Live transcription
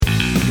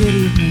Good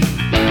evening.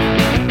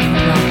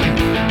 Welcome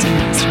to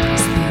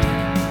Masterpiece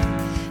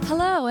Theater.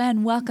 Hello,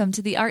 and welcome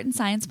to the Art and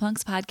Science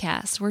Punks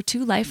podcast, where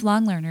two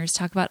lifelong learners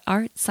talk about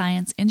art,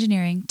 science,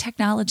 engineering,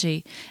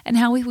 technology, and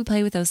how we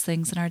play with those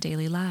things in our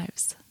daily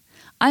lives.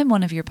 I'm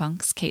one of your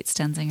punks, Kate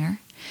Stenzinger,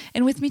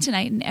 and with me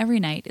tonight and every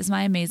night is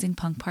my amazing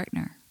punk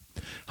partner.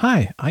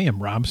 Hi, I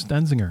am Rob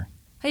Stenzinger.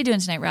 How you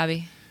doing tonight,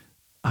 Robbie?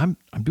 I'm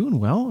doing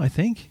well, I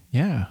think.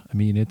 Yeah, I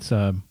mean it's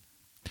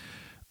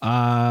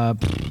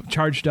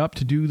charged up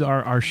to do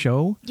our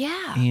show.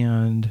 Yeah,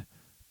 and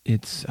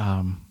it's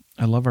I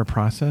love our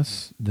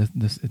process.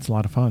 This it's a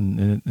lot of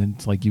fun, and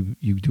it's like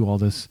you do all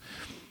this,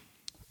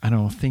 I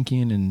don't know,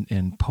 thinking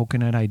and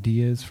poking at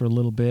ideas for a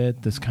little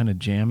bit. This kind of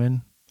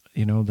jamming,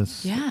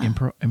 this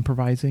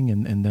improvising,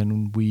 and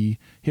then we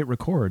hit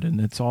record, and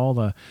it's all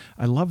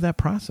I love that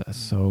process.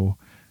 So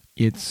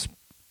it's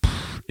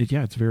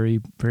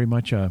very very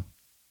much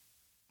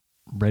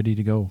ready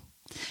to go.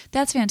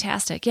 that's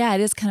fantastic. Yeah,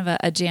 it is kind of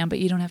a jam, but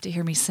you don't have to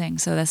hear me sing,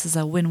 so this is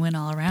a win-win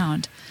all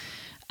around.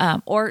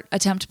 Or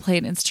attempt to play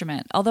an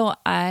instrument, although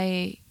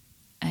I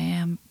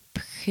am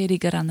pretty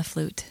good on the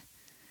flute.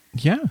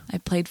 Yeah. I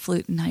played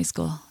flute in high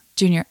school.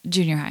 Junior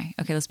high.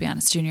 Okay, let's be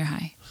honest, junior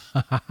high.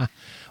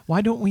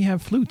 Why don't we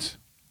have flutes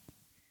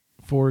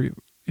for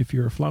if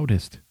you're a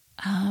flautist?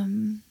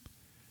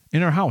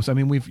 In our house. I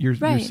mean, you're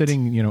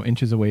sitting,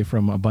 inches away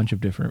from a bunch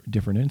of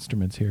different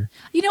instruments here.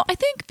 I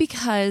think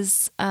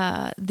because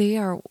they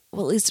are,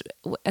 well, at least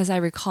as I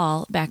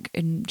recall back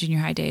in junior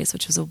high days,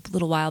 which was a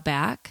little while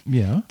back,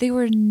 they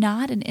were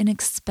not an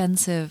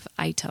inexpensive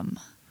item.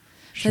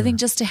 Sure. So I think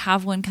just to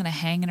have one kind of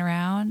hanging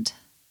around.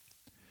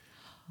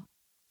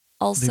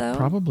 Also, they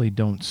probably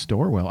don't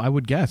store well. I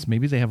would guess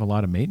maybe they have a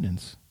lot of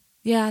maintenance.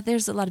 Yeah,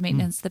 there's a lot of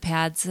maintenance. The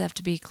pads have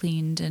to be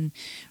cleaned and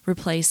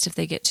replaced if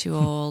they get too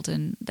old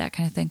and that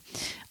kind of thing.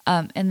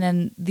 And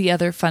then the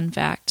other fun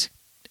fact,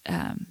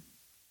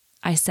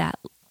 I sat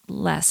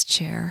last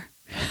chair.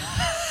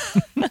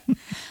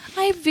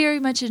 I very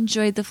much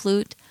enjoyed the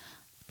flute.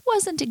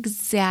 Wasn't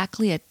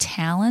exactly a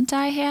talent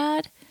I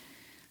had.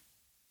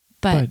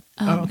 But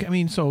okay. I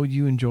mean, so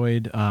you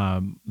enjoyed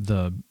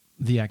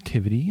the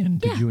activity, and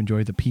did you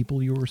enjoy the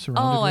people you were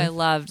surrounded with? I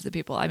loved the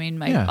people. I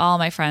mean, all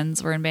my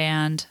friends were in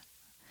band.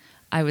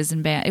 I was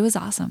in band. It was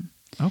awesome.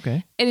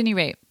 Okay. At any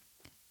rate,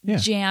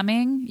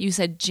 jamming. You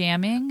said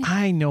jamming.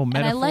 I know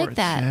metaphor. And I like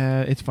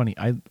that. It's funny.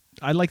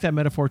 I like that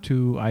metaphor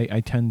too.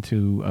 I tend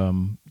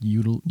to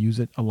use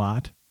it a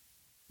lot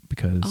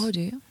because. Oh,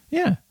 do you?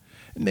 Yeah.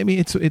 Maybe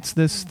it's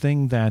this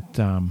thing that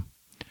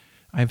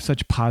I have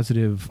such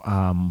positive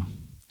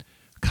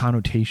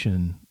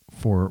connotation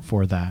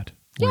for that.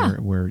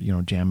 Where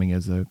jamming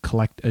is a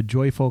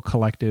joyful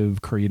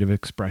collective creative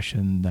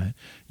expression that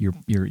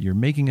you're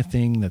making a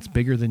thing that's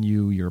bigger than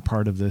you. You're a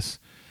part of this,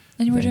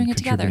 and we're doing it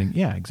together.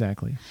 Yeah,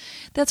 exactly.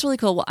 That's really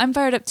cool. Well, I'm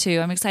fired up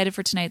too. I'm excited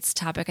for tonight's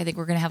topic. I think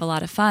we're going to have a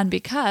lot of fun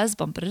because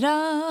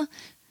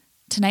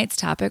tonight's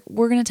topic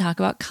we're going to talk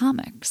about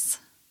comics.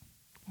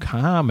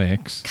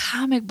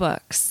 Comic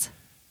books.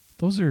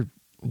 Those are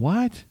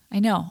what? I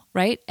know,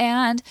 right?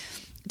 And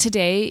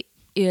today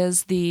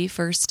is the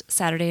first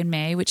Saturday in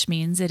May, which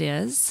means it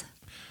is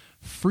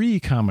Free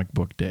Comic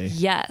Book Day.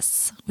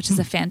 Yes, which is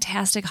a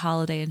fantastic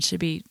holiday and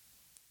should be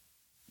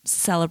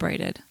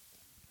celebrated.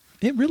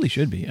 It really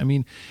should be. I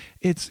mean,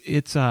 it's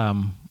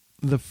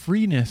the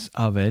freeness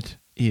of it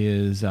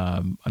is,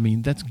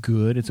 that's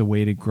good. It's a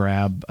way to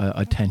grab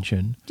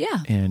attention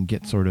and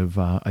get sort of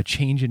a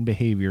change in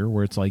behavior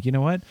where it's like, you know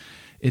what?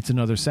 It's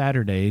another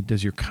Saturday.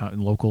 Does your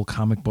local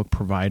comic book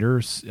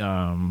providers,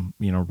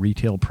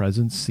 retail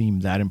presence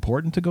seem that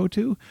important to go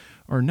to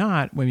or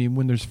not? I mean,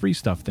 when there's free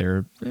stuff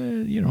there,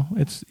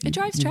 it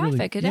drives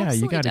traffic. It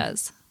absolutely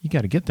does. You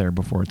got to get there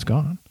before it's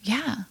gone.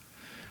 Yeah.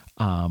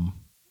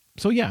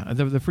 So yeah,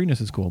 the freeness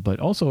is cool, but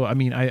also, I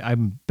mean,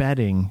 I'm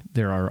betting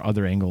there are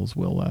other angles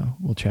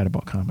we'll chat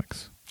about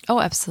comics. Oh,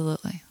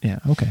 absolutely. Yeah.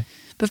 Okay.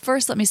 But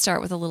first, let me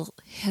start with a little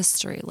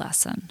history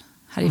lesson.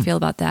 How do you feel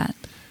about that?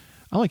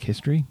 I like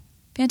history.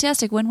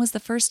 Fantastic. When was the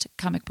first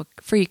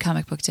free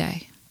comic book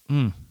day?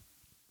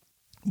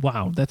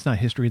 Wow, that's not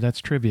history.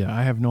 That's trivia.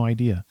 I have no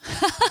idea.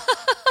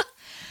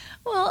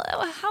 Well,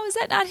 how is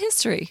that not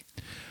history?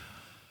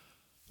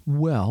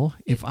 Well,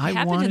 if I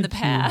happened wanted in the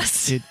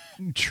past.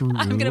 True.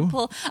 I'm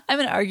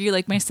gonna argue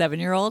like my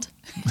 7-year-old.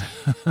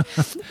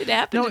 It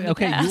happened in the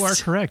past. You are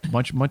correct.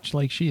 Much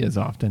like she is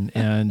often.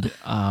 And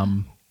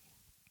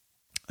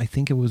I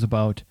think it was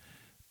about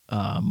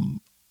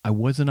I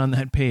wasn't on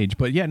that page.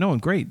 But yeah, no,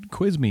 great.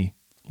 Quiz me.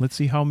 Let's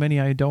see how many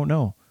I don't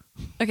know.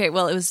 Okay,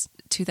 well, it was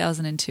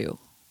 2002.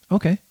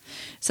 Okay.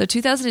 So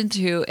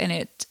 2002,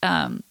 and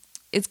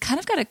it's kind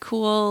of got a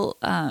cool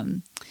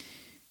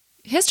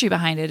history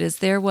behind it. Is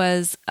there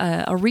was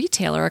a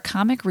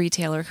comic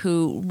retailer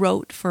who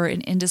wrote for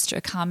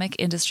a comic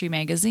industry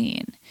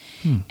magazine,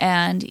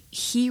 and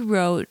he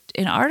wrote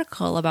an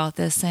article about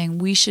this saying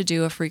we should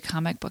do a free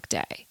comic book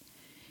day,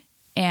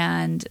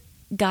 and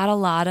got a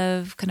lot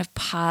of kind of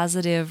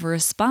positive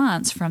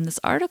response from this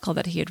article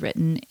that he had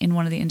written in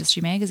one of the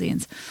industry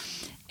magazines.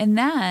 And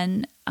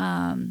then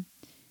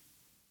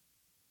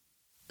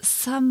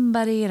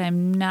somebody, and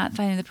I'm not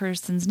finding the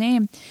person's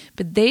name,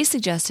 but they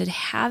suggested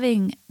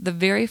having the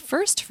very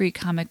first Free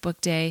Comic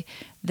Book Day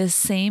the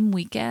same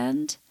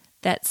weekend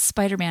that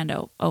Spider-Man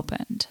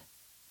opened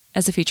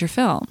as a feature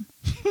film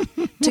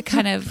to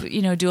kind of,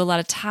 do a lot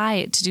of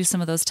to do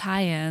some of those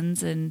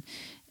tie-ins. And,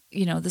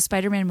 the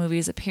Spider-Man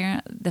movies,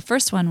 the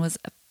first one was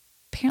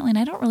apparently, and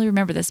I don't really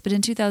remember this, but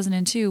in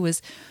 2002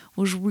 was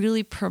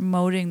really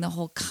promoting the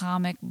whole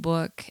comic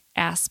book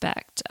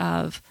aspect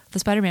of the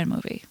Spider-Man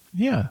movie.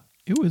 Yeah.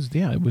 It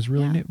was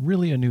really new,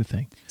 really a new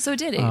thing. So it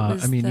did.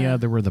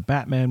 There were the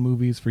Batman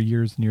movies for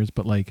years and years,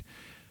 but like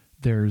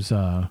there's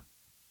it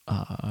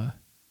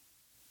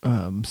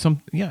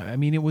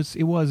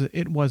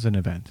was an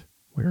event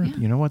where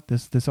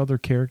this other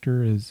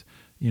character is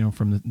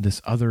from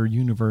this other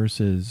universe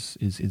is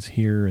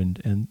here,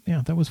 and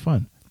that was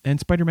fun. And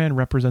Spider-Man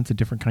represents a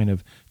different kind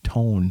of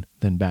tone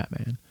than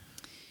Batman.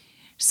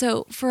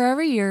 So for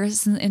every year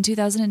in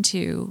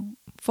 2002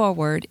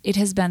 forward, it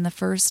has been the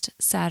first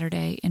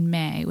Saturday in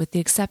May, with the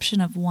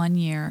exception of 1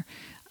 year.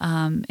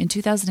 In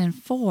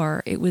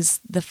 2004, it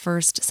was the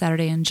first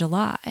Saturday in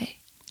July.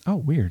 Oh,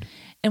 weird.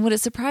 And would it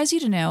surprise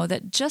you to know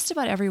that just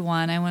about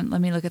everyone,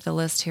 let me look at the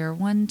list here,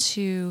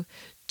 2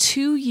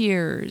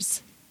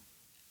 years,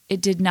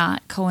 it did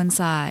not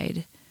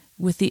coincide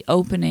with the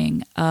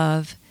opening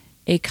of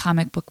a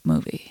comic book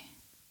movie.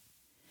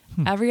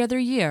 Every other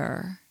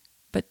year,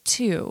 but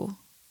 2.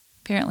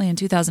 Apparently in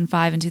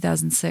 2005 and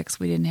 2006,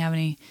 we didn't have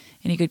any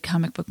good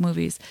comic book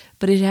movies,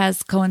 but it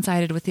has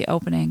coincided with the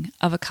opening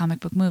of a comic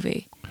book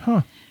movie.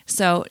 Huh.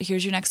 So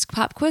here's your next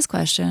pop quiz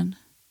question.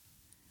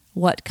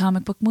 What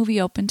comic book movie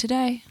opened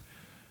today?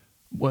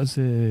 Was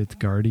it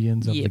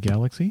Guardians of the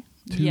Galaxy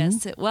 2?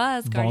 Yes, it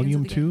was.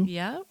 Volume 2?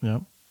 Yep.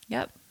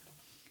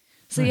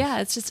 So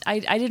nice. It's just, I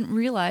didn't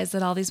realize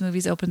that all these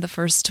movies opened the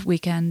first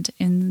weekend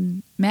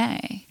in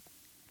May.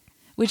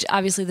 Which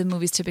obviously the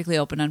movies typically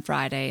open on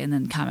Friday, and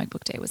then Comic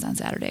Book Day was on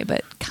Saturday,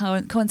 but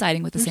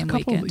coinciding with the same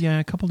weekend. Yeah,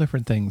 a couple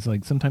different things.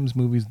 Like sometimes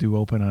movies do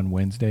open on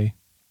Wednesday.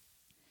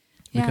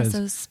 Yeah,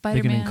 so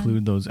Spider-Man. They can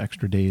include those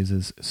extra days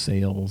as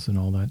sales and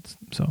all that.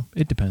 So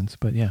it depends,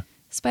 but yeah.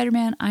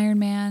 Spider-Man, Iron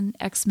Man,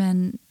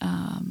 X-Men,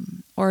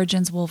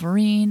 Origins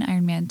Wolverine,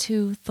 Iron Man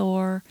 2,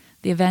 Thor,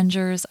 The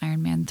Avengers,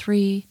 Iron Man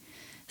 3,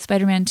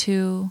 Spider-Man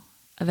 2,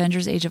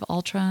 Avengers Age of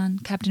Ultron,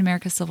 Captain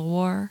America Civil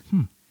War.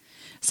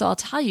 So I'll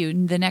tell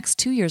you, the next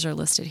 2 years are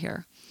listed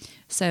here.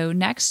 So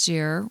next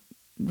year,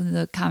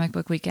 the comic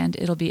book weekend,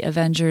 it'll be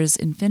Avengers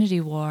Infinity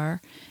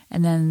War.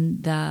 And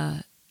then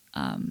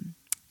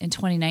in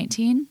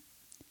 2019,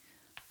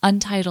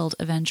 Untitled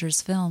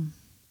Avengers film.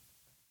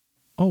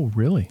 Oh,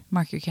 really?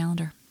 Mark your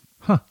calendar.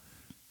 Huh.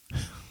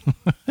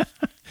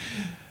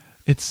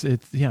 It's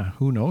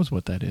who knows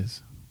what that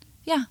is.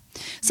 Yeah.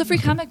 So Free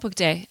Comic Book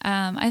Day.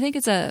 I think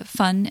it's a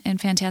fun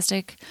and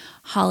fantastic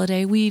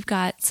holiday. We've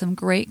got some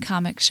great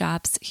comic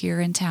shops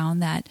here in town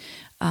that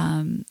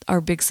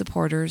are big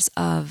supporters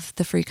of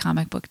the Free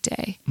Comic Book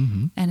Day.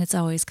 Mm-hmm. And it's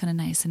always kind of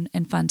nice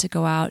and fun to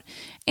go out.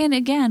 And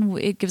again,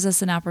 it gives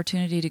us an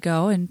opportunity to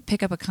go and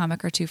pick up a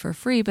comic or two for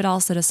free, but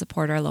also to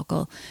support our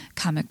local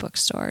comic book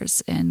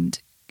stores and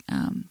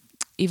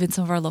even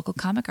some of our local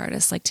comic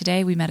artists. Like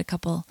today, we met a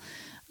couple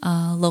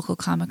local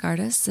comic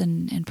artists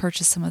and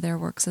purchase some of their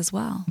works as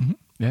well. Mm-hmm.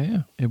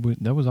 Yeah.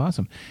 That was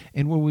awesome.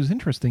 And what was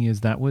interesting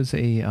is that was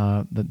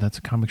that's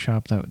a comic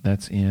shop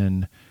that's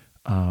in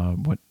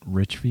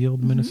Richfield,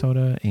 mm-hmm.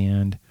 Minnesota,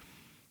 and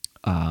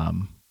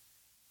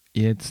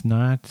it's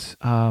not.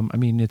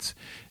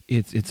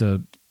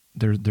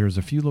 There's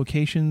a few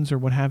locations or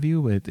what have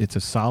you. It's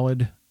a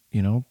solid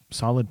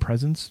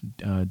presence,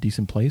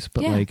 decent place,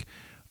 but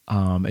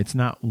it's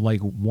not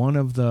like one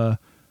of the.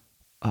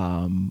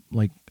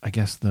 I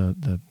guess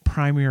the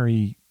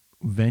primary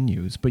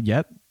venues, but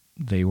yet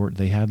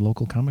they had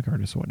local comic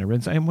artists or whatever.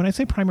 And when I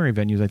say primary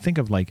venues, I think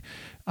of like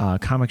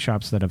comic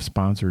shops that have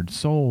sponsored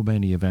so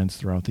many events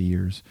throughout the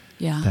years.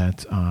 Yeah.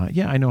 That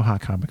I know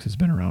Hot Comics has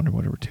been around or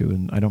whatever too,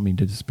 and I don't mean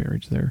to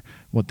disparage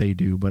what they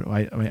do, but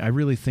I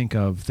really think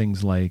of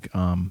things like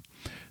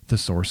the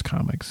Source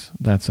Comics.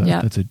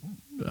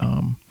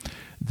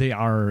 They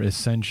are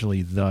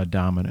essentially the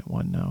dominant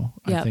one now.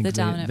 Yeah, I think the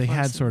dominant. They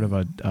had sort of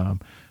a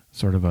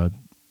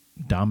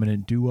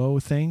dominant duo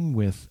thing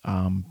with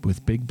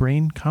Big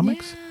Brain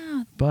Comics. Yeah.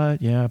 But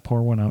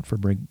pour one out for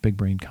Big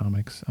Brain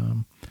Comics.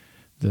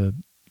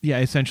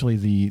 Essentially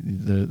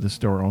the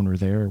store owner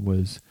there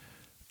was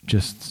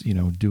just,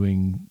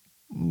 doing,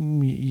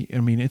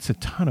 it's a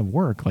ton of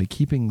work, like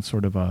keeping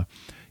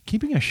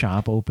a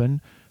shop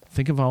open.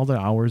 Think of all the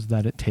hours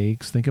that it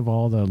takes. Think of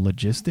all the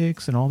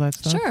logistics and all that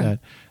stuff. Sure.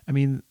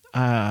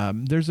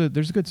 There's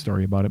a good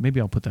story about it.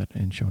 Maybe I'll put that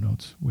in show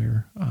notes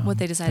where what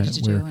they decided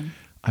to do.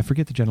 I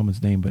forget the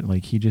gentleman's name, but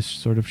like he just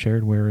sort of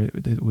shared where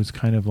it was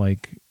kind of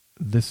like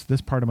this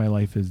part of my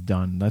life is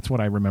done. That's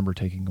what I remember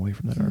taking away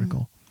from that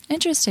article.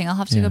 Interesting. I'll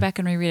have to go back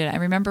and reread it. I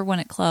remember when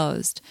it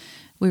closed,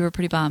 we were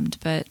pretty bummed,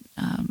 but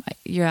I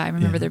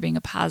remember there being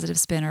a positive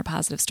spin or a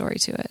positive story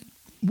to it.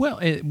 Well,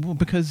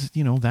 because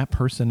that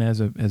person as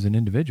an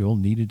individual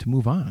needed to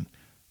move on,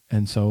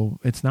 and so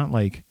it's not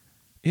like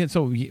Yeah,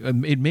 so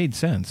it made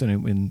sense,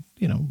 and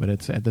but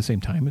it's at the same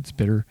time it's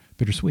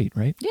bittersweet,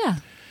 right? Yeah.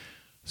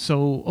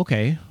 So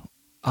okay,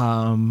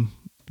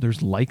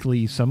 there's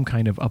likely some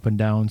kind of up and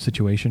down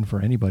situation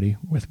for anybody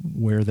with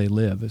where they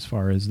live as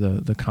far as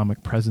the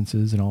comic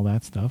presences and all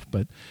that stuff.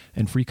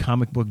 And Free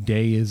Comic Book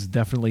Day is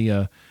definitely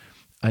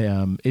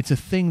it's a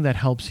thing that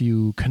helps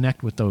you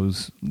connect with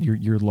those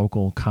your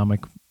local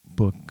comic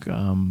book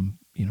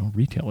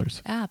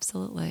retailers.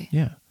 Absolutely.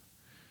 Yeah.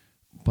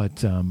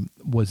 But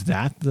was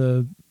that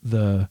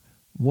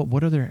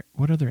what other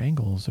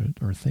angles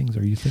or things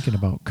are you thinking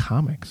about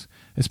comics,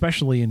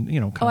 especially in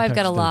context I've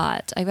got a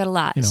lot.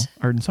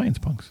 Art and Science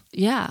Punks.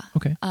 Yeah.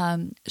 Okay.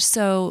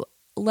 So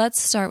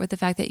let's start with the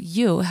fact that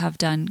you have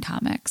done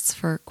comics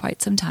for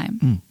quite some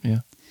time. Yeah.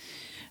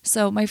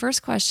 So my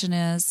first question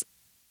is,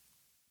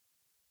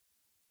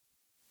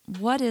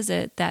 what is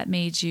it that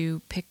made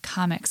you pick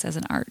comics as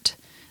an art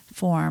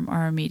form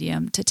or a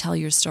medium to tell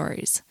your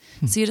stories?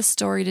 So you had a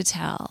story to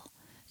tell.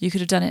 You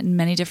could have done it in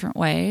many different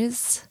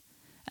ways.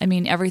 I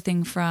mean,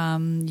 everything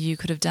from you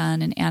could have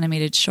done an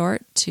animated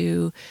short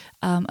to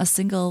a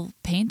single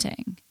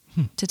painting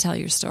to tell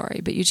your story,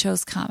 but you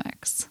chose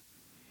comics.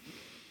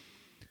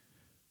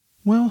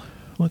 Well,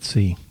 let's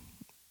see.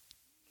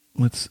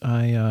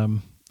 I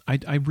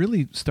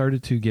really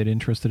started to get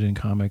interested in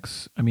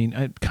comics. I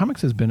mean,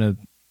 comics has been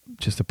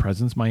just a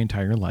presence my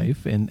entire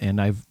life,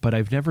 but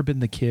I've never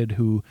been the kid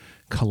who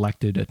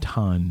collected a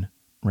ton.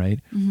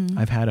 Right. Mm-hmm.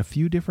 I've had a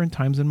few different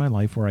times in my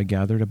life where I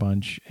gathered a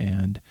bunch,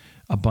 and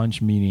a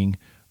bunch meaning,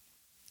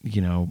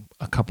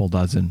 a couple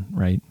dozen.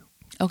 Right.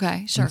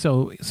 Okay. Sure. And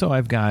so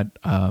I've got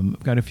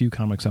a few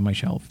comics on my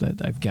shelf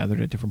that I've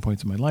gathered at different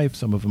points in my life.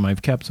 Some of them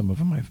I've kept, some of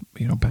them I've,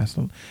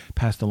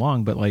 passed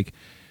along, but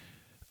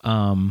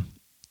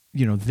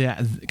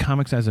that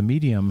comics as a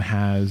medium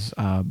has,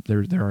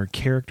 there are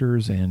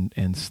characters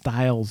and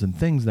styles and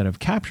things that have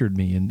captured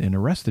me and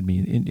arrested me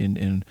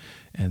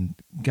and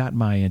got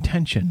my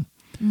attention.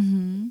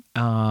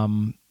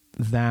 Mm-hmm.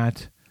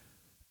 That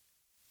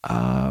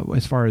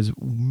as far as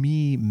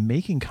me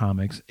making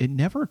comics, it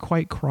never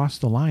quite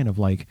crossed the line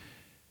of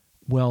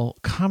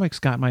comics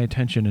got my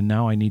attention and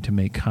now I need to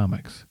make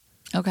comics.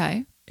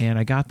 Okay. And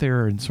I got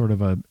there in sort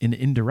of an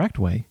indirect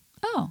way.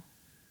 Oh.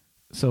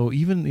 So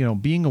even,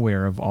 being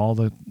aware of all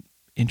the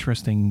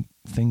interesting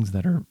things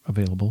that are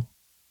available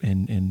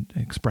and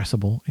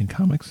expressible in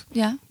comics.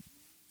 Yeah.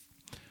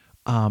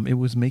 It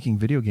was making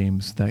video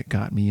games that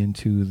got me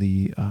into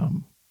the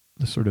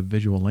sort of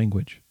visual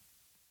language.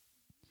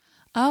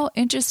 Oh,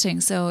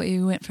 interesting. So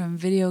you went from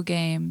video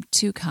game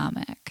to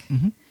comic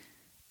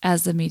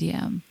as the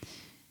medium.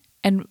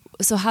 And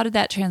so how did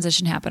that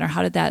transition happen, or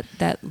how did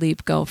that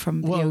leap go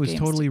from video games? Well, I was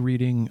totally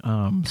reading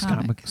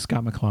Scott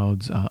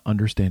McCloud's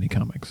Understanding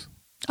Comics.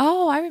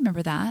 Oh, I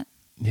remember that.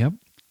 Yep.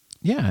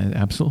 Yeah,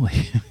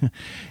 absolutely.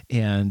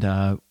 And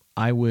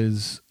I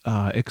was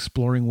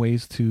exploring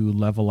ways to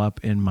level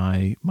up in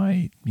my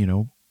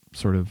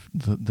sort of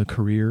the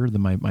career,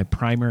 my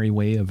primary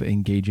way of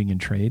engaging in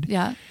trade.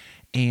 Yeah.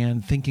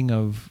 And thinking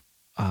of,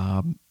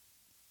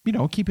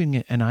 keeping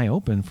an eye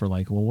open for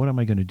what am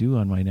I going to do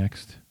on my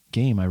next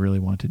game? I really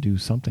want to do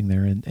something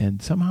there.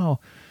 And somehow,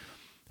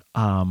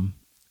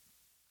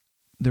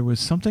 there was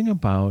something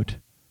about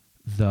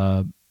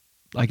the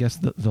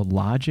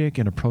logic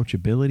and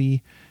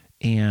approachability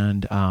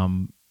and,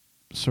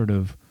 sort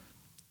of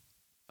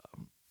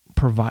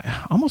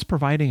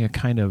providing a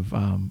kind of,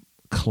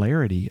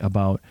 clarity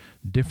about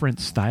different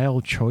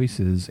style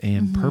choices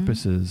and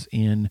purposes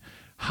in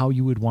how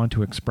you would want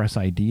to express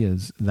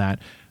ideas. That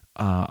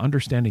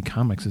Understanding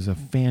Comics is a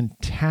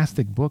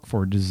fantastic book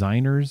for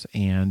designers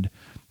and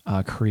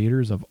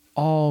creators of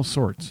all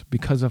sorts,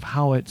 because of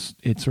how it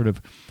sort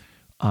of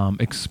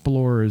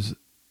explores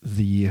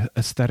the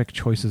aesthetic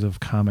choices of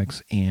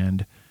comics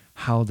and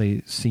how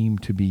they seem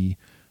to be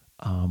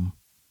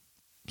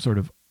sort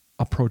of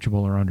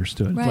approachable or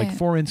understood. Right. Like,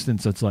 for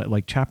instance, it's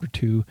like chapter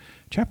 2,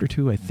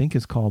 I think,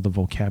 is called The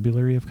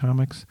Vocabulary of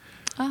Comics.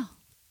 Oh.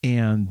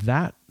 And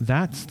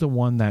that's the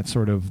one that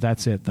sort of,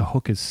 that's it. The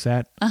hook is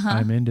set.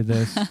 I'm into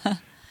this.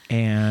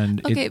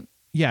 And okay.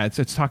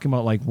 It's talking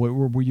about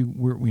where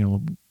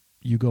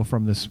you go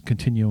from this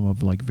continuum of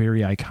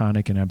very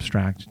iconic and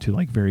abstract to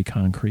very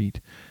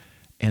concrete,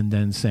 and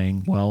then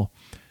saying,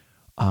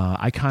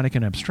 iconic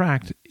and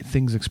abstract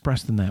things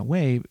expressed in that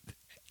way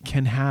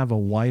can have a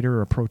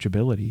wider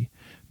approachability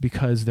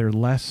because they're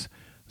less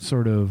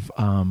sort of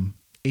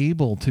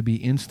able to be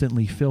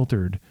instantly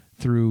filtered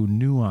through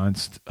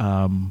nuanced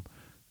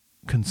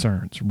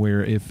concerns.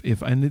 Where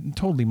if and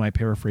totally my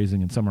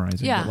paraphrasing and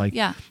summarizing,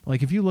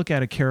 but if you look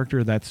at a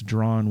character that's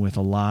drawn with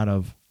a lot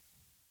of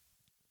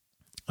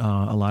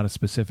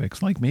specifics,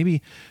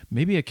 maybe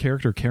a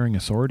character carrying a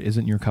sword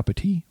isn't your cup of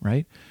tea,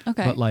 right?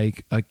 Okay.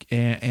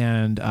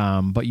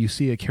 But but you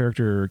see a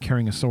character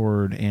carrying a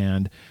sword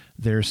and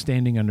they're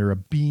standing under a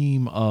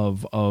beam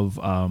of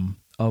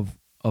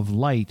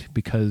light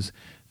because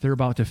they're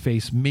about to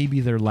face maybe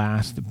their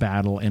last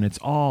battle, and it's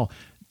all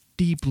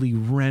deeply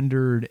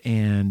rendered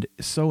and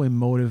so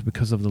emotive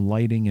because of the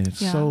lighting, and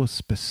it's so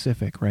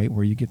specific, right?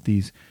 Where you get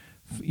these,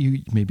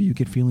 maybe you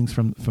get feelings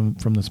from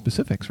the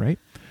specifics, right?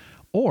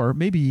 Or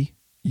maybe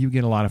you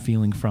get a lot of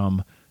feeling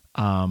from,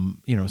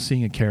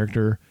 seeing a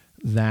character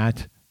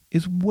that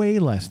is way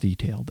less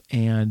detailed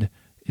and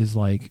is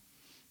like,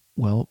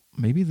 well,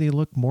 maybe they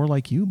look more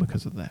like you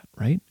because of that,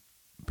 right?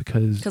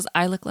 Because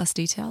I look less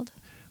detailed.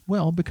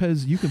 Well,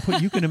 because you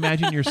can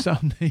imagine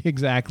yourself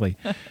exactly.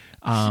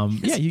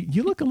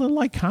 You look a little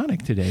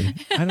iconic today.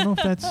 I don't know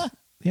if that's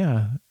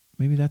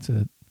maybe that's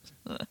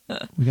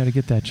we got to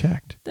get that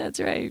checked. That's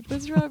right.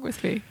 What's wrong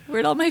with me?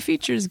 Where'd all my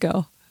features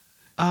go?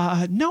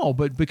 No,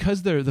 but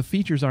because the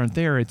features aren't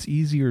there, it's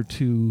easier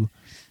to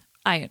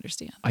I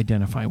understand.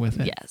 Identify with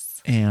it.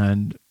 Yes.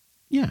 And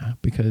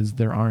because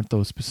there aren't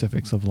those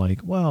specifics of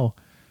like, well,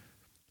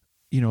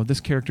 this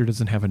character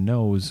doesn't have a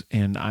nose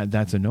and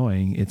that's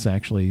annoying. It's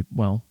actually,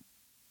 well,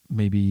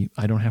 maybe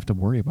I don't have to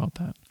worry about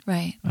that.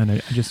 Right. And I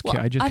just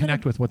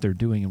connect with what they're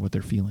doing and what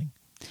they're feeling.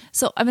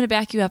 So I'm going to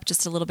back you up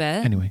just a little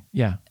bit. Anyway,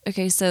 yeah.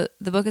 Okay, so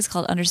the book is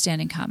called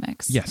Understanding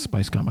Comics. Yes,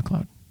 by Scott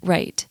McCloud.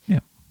 Right. Yeah.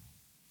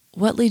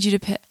 What led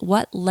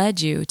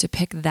you to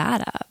pick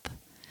that up?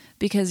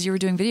 Because you were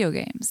doing video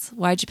games.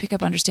 Why'd you pick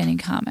up Understanding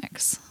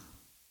Comics?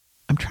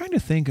 I'm trying to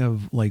think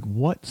of like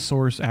what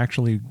source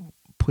actually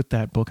put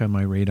that book on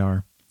my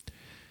radar.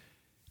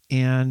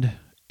 And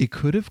it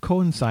could have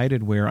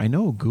coincided where I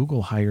know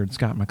Google hired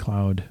Scott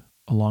McCloud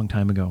a long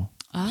time ago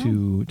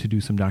to do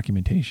some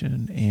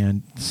documentation.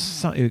 And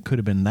it could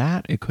have been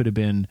that. It could have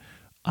been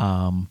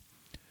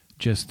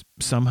just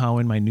somehow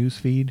in my news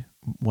feed,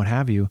 what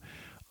have you.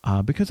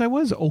 Because I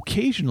was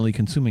occasionally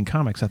consuming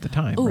comics at the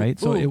time, right?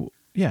 So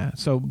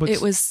but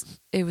it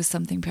was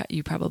something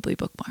you probably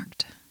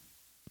bookmarked.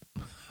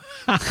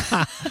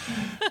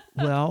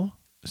 Well,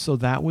 so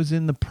that was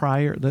in the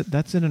prior.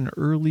 That's in an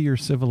earlier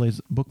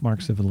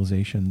bookmark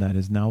civilization that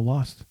is now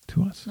lost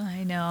to us.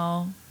 I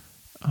know.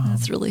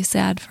 That's really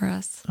sad for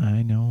us.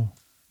 I know.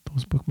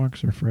 Those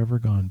bookmarks are forever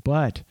gone.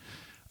 But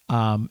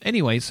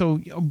anyway,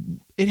 so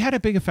it had a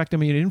big effect on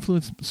me. It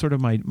influenced sort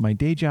of my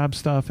day job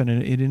stuff, and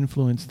it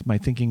influenced my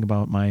thinking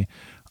about my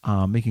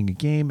making a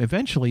game.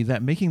 Eventually,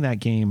 making that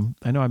game,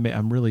 I know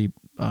I'm really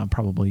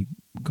probably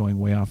going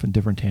way off in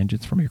different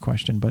tangents from your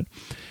question, but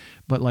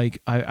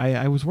like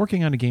I was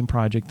working on a game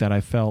project that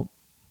I felt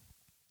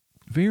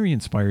very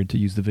inspired to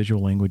use the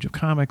visual language of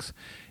comics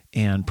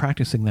and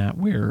practicing that,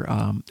 where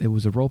it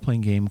was a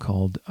role-playing game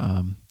called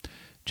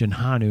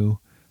Jinhanu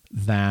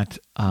that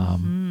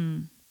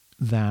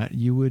that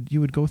you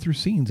would go through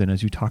scenes, and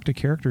as you talk to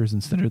characters,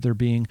 instead of there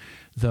being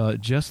their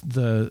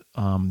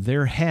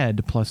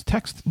head plus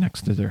text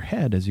next to their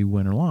head as you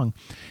went along,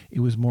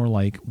 it was more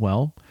like,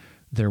 well,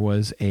 there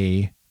was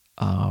a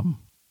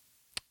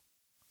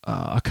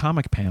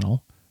comic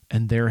panel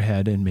and their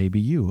head and maybe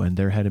you, and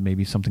their head and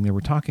maybe something they were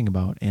talking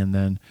about, and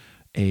then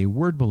a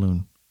word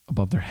balloon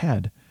above their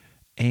head,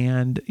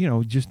 and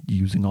just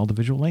using all the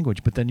visual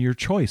language. But then your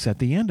choice at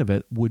the end of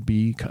it would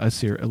be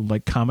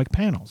like comic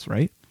panels,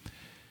 right?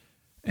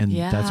 And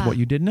that's what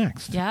you did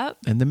next. Yep.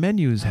 And the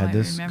menus had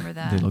this. I remember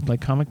that. They looked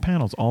like comic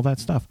panels, all that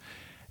stuff.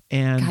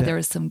 And God, there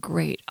was some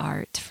great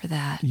art for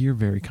that. You're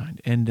very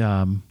kind.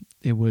 And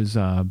it was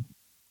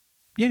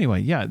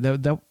anyway,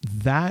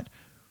 that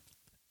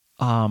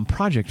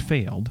project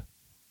failed,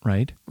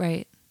 right?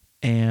 Right.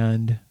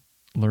 And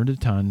learned a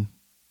ton,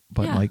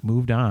 but like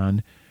moved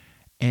on,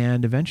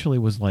 and eventually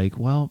was like,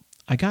 well,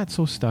 I got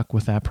so stuck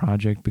with that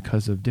project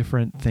because of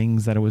different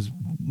things that I was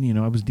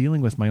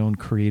dealing with my own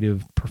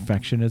creative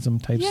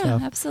perfectionism type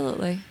stuff. Yeah,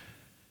 absolutely.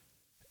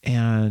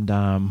 And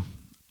and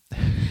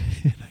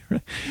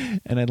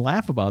I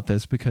laugh about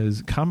this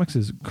because comics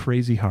is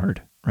crazy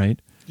hard, right?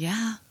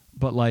 Yeah.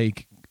 But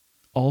like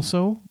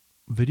also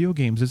video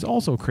games is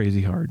also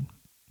crazy hard.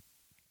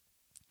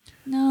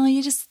 No,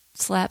 you just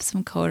slap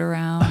some code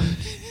around.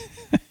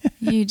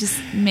 You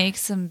just make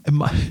some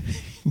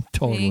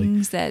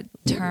things that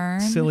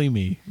turn. Silly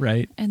me,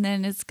 right? And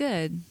then it's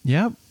good.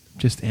 Yep.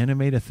 Just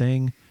animate a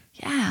thing.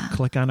 Yeah.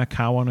 Click on a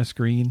cow on a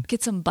screen.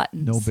 Get some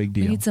buttons. No big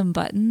deal. We need some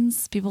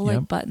buttons. People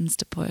like buttons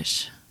to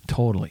push.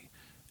 Totally.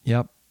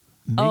 Yep.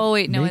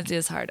 It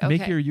is hard. Okay.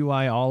 Make your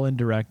UI all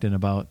indirect and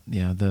about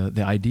the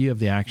idea of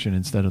the action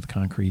instead of the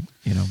concrete,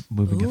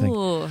 moving a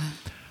thing.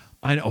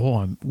 I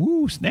know.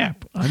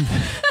 Snap. I'm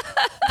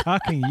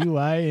talking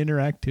UI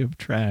interactive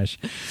trash.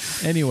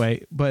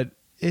 Anyway, but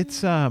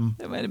it's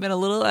It might have been a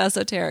little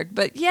esoteric,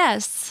 but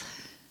yes.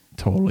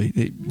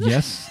 Totally.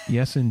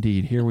 Yes,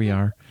 indeed. Here we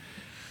are.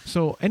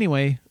 So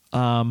anyway,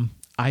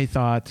 I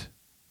thought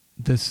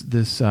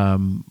this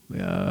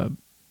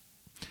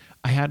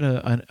I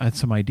had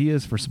some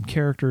ideas for some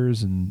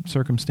characters and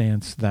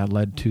circumstance that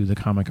led to the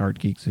Comic Art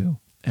Geek Zoo,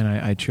 and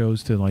I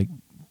chose to like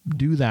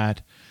do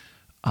that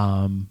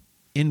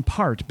in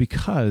part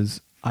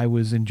because I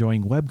was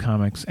enjoying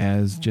webcomics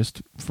as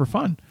just for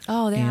fun.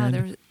 Oh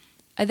yeah,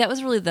 that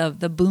was really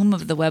the boom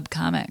of the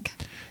webcomic.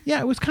 Yeah,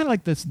 it was kind of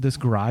like this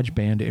garage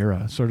band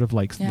era, sort of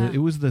like it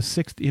was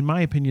in my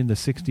opinion, the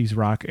 60s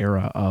rock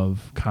era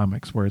of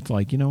comics, where it's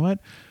like, you know what?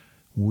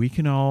 we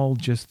can all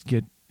just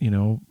get,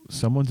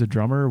 someone's a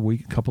drummer. A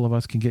couple of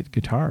us can get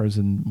guitars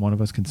and one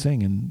of us can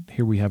sing. And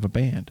here we have a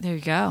band. There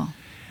you go.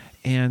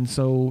 And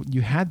so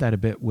you had that a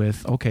bit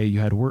with, you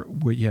had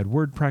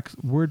WordPress,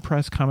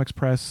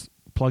 ComicsPress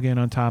plugin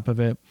on top of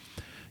it.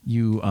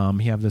 You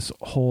have this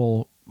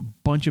whole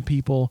bunch of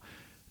people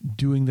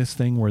doing this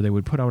thing where they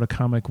would put out a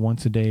comic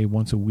once a day,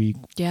 once a week,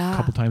 a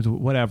couple times,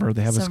 whatever.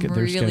 They have their schedule.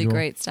 Really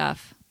great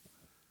stuff.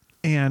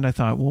 And I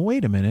thought, well,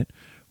 wait a minute.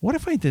 What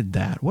if I did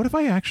that? What if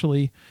I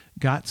actually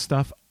got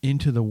stuff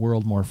into the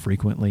world more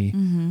frequently?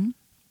 Mm-hmm.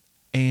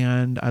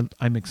 And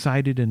I'm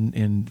excited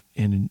and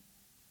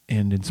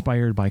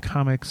inspired by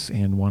comics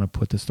and want to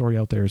put the story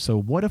out there. So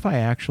what if I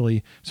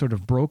actually sort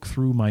of broke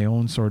through my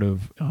own sort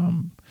of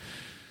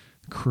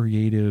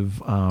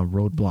creative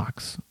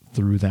roadblocks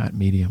through that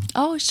medium?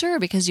 Oh, sure,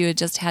 because you had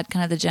just had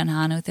kind of the Jen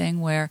Hanu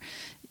thing where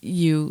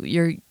you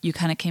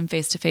kind of came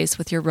face to face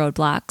with your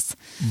roadblocks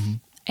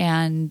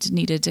and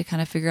needed to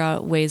kind of figure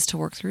out ways to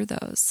work through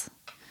those.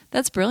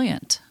 That's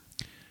brilliant.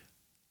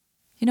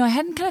 I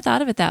hadn't kind of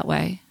thought of it that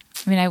way.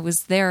 I mean, I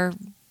was there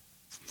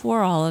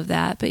for all of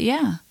that, but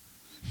yeah.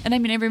 And I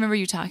mean, I remember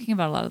you talking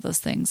about a lot of those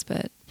things,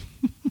 but.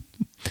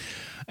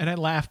 And I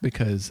laugh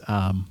because,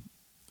 I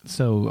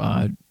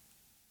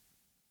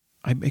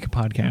make a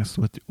podcast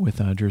with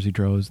Jersey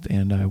Drozd,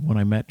 and when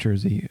I met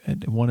Jersey,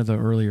 at one of the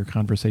earlier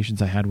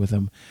conversations I had with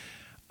him,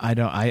 I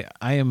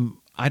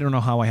don't know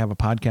how I have a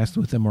podcast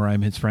with him or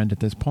I'm his friend at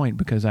this point,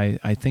 because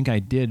I think I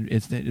did.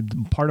 It's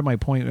part of my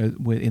point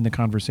in the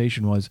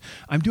conversation was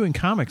I'm doing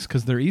comics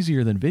because they're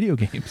easier than video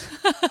games,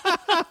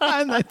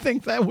 and I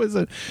think that was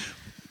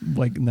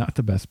not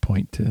the best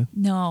point to.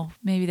 No,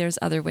 maybe there's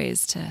other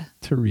ways to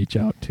reach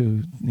out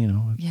to,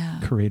 a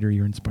creator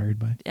you're inspired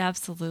by.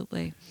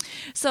 Absolutely.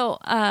 So,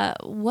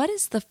 what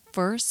is the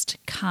first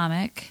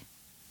comic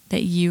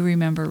that you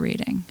remember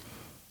reading?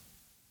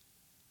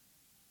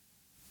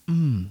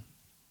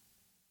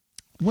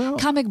 Well,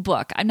 comic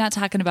book. I'm not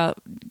talking about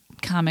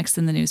comics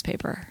in the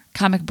newspaper.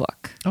 Comic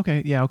book.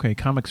 Okay. Yeah. Okay.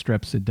 Comic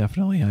strips. It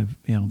definitely.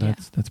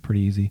 That's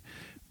pretty easy,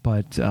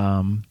 but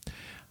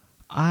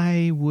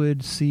I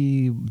would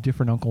see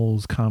different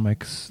uncles'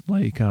 comics,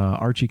 like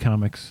Archie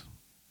comics.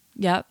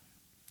 Yep.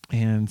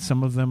 And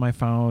some of them I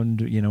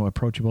found,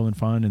 approachable and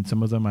fun, and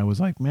some of them I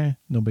was like, meh,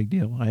 no big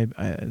deal.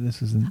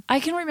 This isn't. I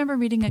can remember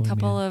reading a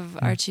couple of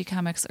Archie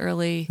comics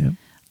early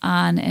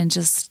on and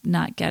just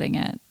not getting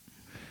it,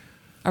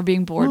 or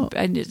being bored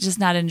and just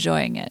not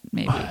enjoying it.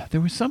 Maybe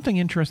there was something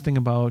interesting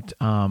about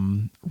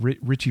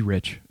Richie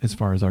Rich as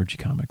far as Archie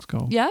comics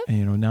go. Yeah.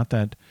 And, not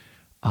that.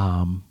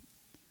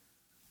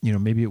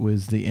 Maybe it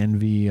was the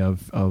envy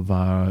of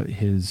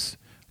his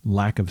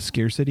lack of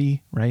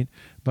scarcity, right?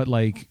 But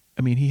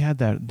he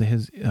had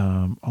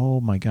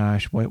oh my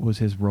gosh, what was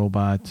his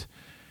robot?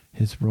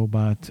 His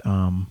robot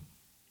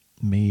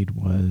maid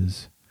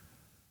was,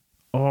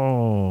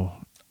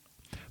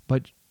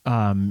 but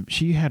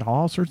she had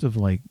all sorts of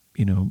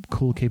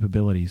cool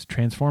capabilities,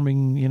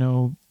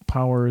 transforming,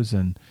 powers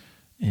and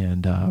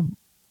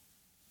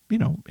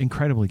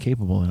incredibly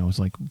capable. And I was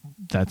like,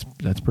 that's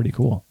pretty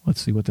cool.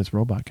 Let's see what this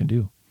robot can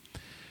do.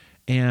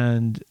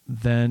 And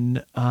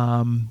then,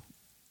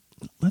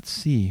 let's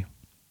see.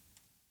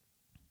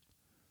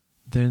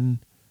 Then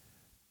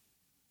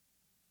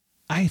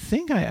I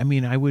think I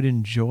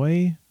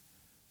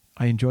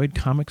enjoyed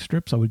comic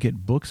strips. I would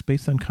get books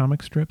based on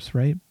comic strips,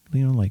 right?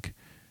 Like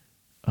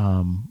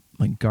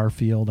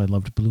Garfield. I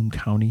loved Bloom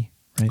County,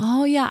 right?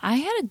 Oh yeah. I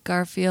had a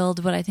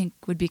Garfield, what I think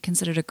would be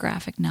considered a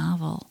graphic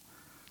novel.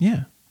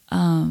 Yeah.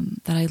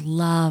 That I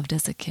loved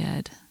as a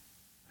kid.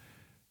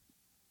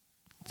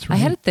 Right. I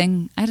had a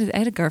thing. I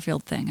had a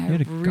Garfield thing. I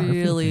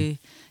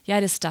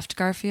had a stuffed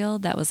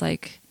Garfield. That was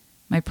like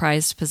my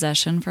prized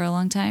possession for a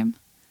long time.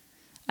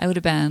 I would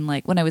have been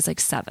when I was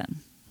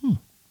 7. And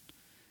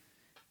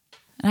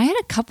I had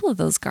a couple of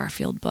those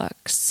Garfield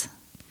books.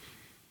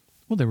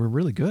 Well, they were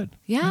really good.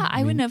 Yeah,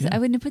 I wouldn't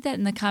have put that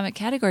in the comic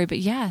category, but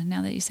yeah,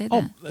 now that you say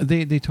that. Oh,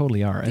 they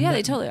totally are. And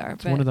they totally are.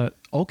 It's one of the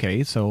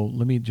so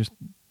let me just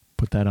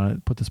put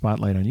the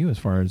spotlight on you as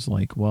far as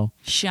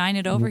shine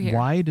it over here.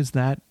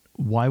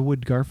 Why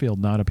would Garfield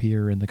not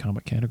appear in the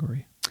comic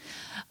category?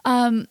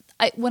 When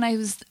I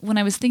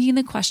was thinking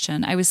the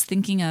question, I was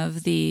thinking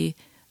of the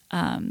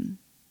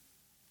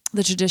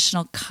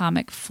traditional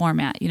comic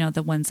format,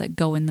 the ones that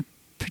go in the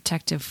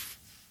protective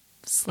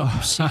slip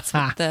sheets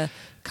with the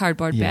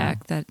cardboard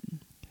back.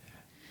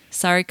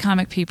 Sorry,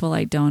 comic people,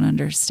 I don't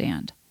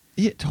understand.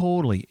 Yeah,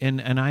 totally.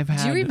 And I've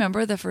had. Do you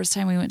remember the first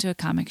time we went to a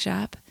comic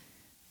shop?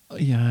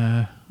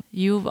 Yeah.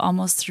 You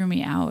almost threw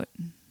me out.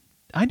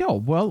 I know.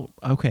 Well,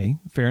 okay,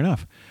 fair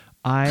enough.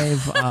 I'm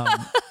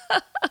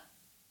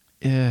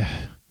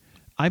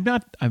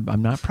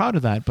not proud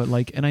of that, but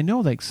and I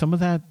know some of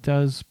that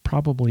does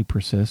probably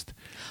persist.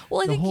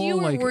 Well, I think you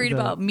were worried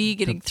about me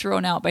getting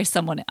thrown out by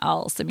someone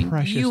else. I mean,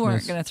 you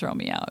weren't going to throw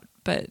me out,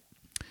 but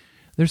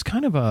there's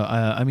kind of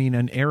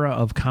an era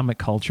of comic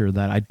culture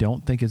that I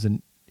don't think is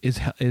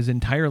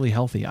entirely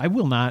healthy. I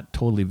will not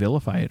totally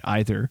vilify it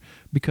either,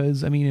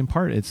 because in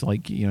part it's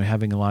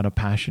having a lot of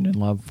passion and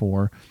love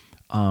for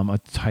a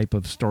type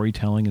of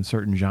storytelling in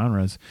certain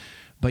genres.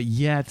 But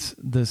yet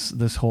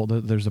this whole,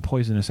 there's a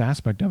poisonous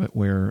aspect of it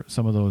where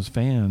some of those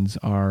fans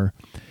are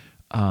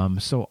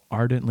so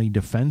ardently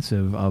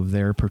defensive of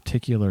their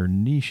particular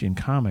niche in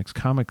comics.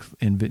 Comic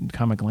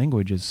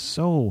language is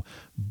so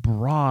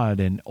broad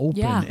and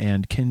open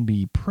and can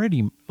be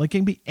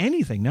can be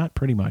anything, not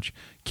pretty much,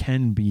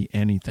 can be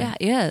anything. Yeah,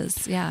 it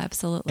is. Yeah,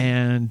 absolutely.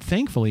 And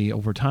thankfully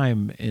over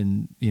time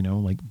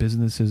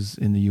businesses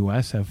in the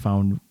US have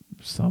found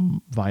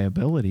some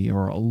viability,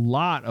 or a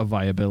lot of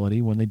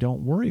viability, when they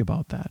don't worry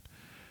about that.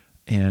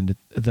 And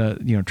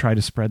try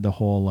to spread the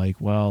whole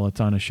it's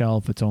on a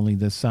shelf, it's only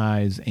this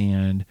size,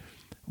 and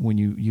when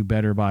you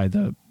better buy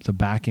the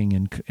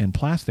backing and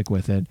plastic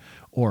with it,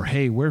 or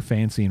hey, we're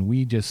fancy and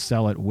we just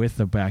sell it with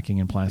the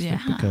backing and plastic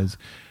because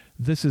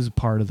this is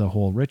part of the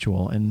whole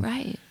ritual. And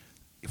right.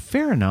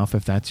 Fair enough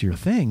if that's your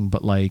thing,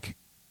 but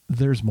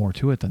there's more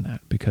to it than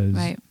that,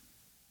 because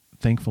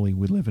thankfully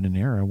we live in an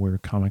era where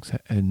comics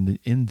in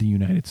the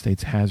United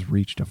States has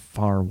reached a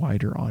far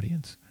wider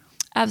audience.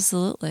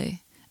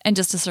 Absolutely. And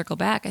just to circle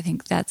back, I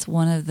think that's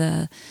one of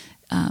the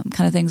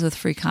kind of things with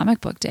Free Comic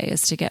Book Day,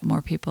 is to get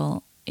more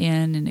people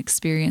in and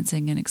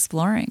experiencing and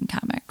exploring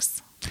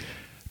comics.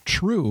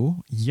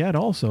 True, yet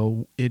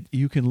also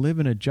you can live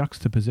in a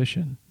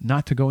juxtaposition,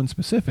 not to go in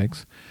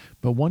specifics,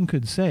 but one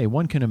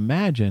can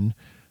imagine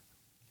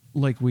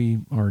let's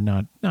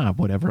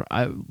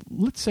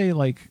say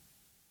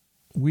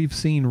we've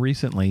seen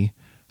recently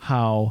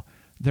how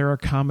there are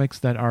comics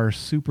that are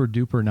super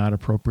duper not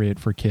appropriate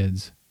for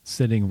kids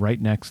sitting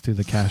right next to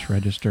the cash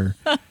register.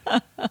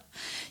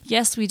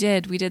 Yes, we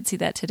did. We did see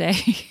that today.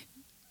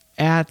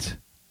 At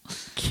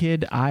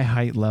kid eye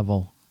height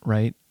level,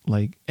 right?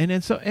 You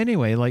have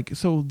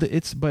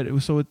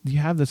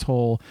this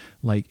whole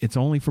it's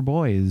only for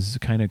boys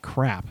kind of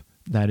crap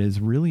that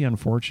is really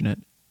unfortunate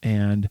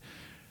and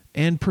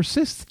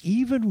persists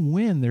even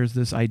when there's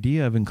this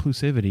idea of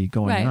inclusivity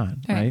going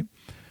on, right?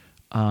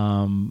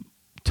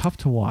 Tough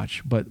to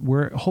watch, but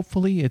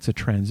hopefully it's a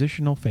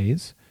transitional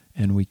phase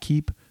and we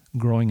keep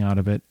growing out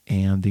of it,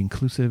 and the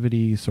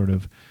inclusivity sort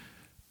of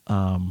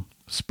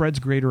spreads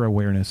greater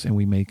awareness, and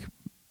we make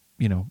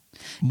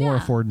more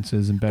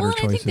affordances and better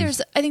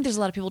choices. I think there's a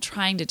lot of people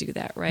trying to do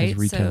that, right? As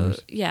retailers.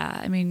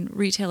 So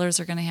retailers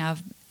are going to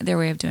have their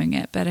way of doing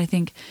it, but I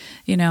think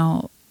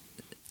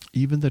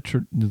even the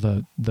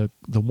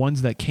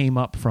ones that came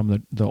up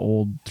from the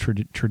old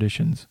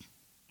traditions.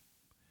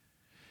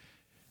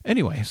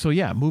 Anyway, so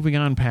moving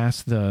on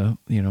past the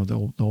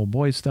old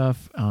boys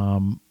stuff,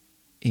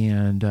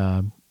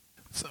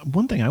 so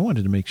one thing I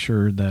wanted to make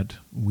sure that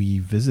we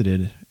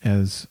visited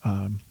as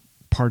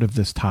part of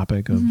this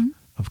topic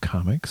of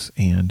comics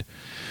and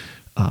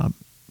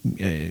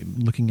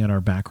looking at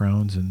our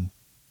backgrounds and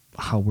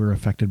how we're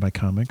affected by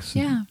comics.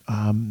 Yeah.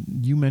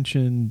 You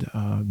mentioned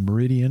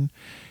Meridian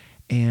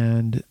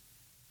and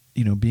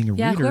being a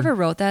reader. Whoever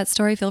wrote that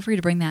story, feel free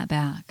to bring that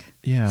back.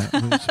 Yeah,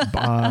 it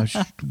was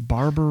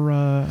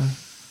Barbara.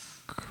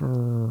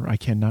 I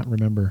cannot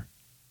remember.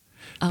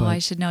 Oh, I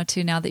should know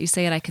too. Now that you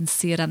say it, I can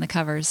see it on the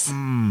covers.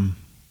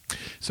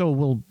 So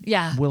we'll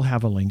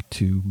have a link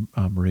to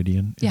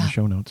Meridian in the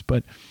show notes.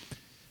 But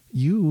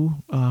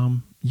you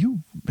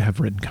have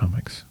written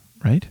comics,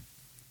 right?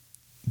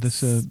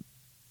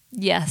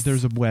 Yes.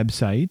 There's a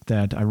website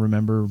that I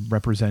remember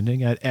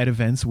representing at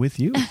events with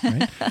you,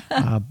 right?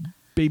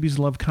 Babies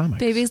Love Comics.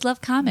 Babies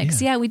Love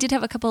Comics. Yeah, we did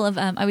have a couple of,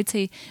 I would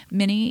say,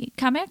 mini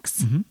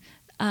comics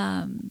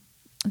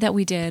that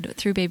we did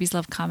through Babies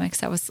Love Comics.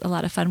 That was a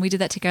lot of fun. We did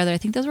that together. I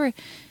think was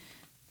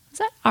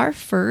that our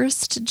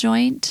first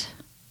joint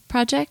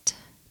project?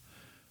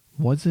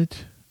 Was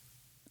it?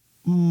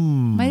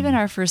 Might have been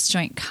our first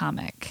joint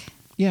comic.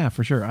 Yeah,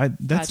 for sure.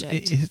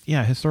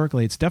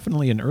 Historically, it's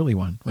definitely an early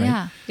one,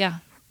 right? Yeah.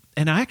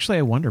 And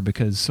I wonder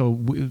because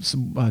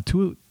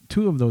two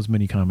of those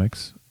mini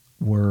comics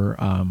were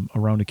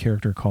around a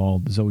character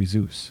called Zoe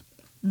Zeus.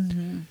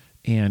 Mm-hmm.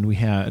 And we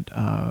had,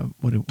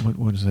 what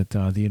is it?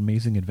 The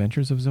Amazing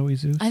Adventures of Zoe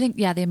Zeus? I think,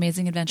 The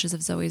Amazing Adventures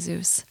of Zoe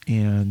Zeus.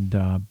 And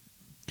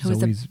who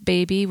was a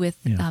baby with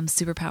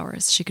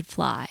superpowers. She could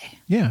fly.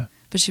 Yeah.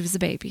 But she was a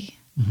baby.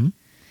 Mm-hmm.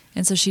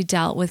 And so she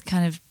dealt with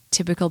kind of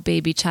typical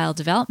baby child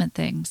development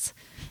things.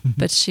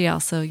 But she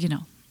also,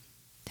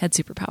 had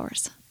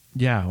superpowers.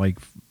 Yeah,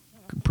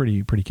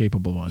 pretty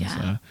capable ones.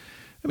 Yeah.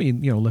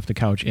 Lift a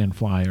couch and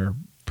fly are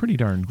pretty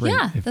darn great.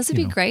 Yeah, those would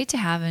be great to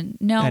have. And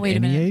wait a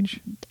minute. Age?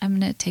 I'm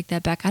going to take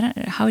that back. I don't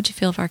know. How would you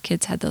feel if our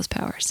kids had those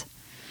powers?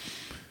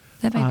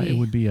 That might be. It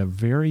would be a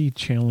very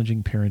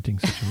challenging parenting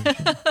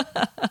situation.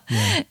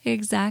 Yeah.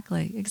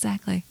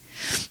 Exactly.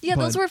 Yeah,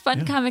 those were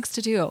fun comics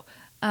to do.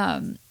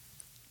 The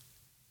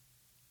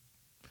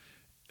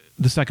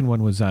second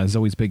one was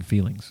Zoe's Big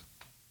Feelings.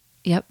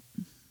 Yep.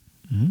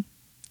 Mm-hmm.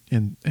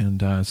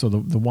 And so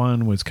the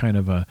one was kind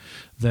of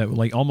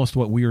almost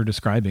what we were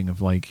describing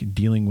of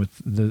dealing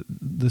with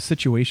the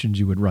situations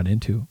you would run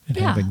into and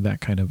having that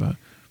kind of a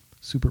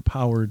super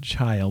powered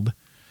child.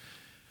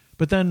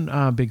 But then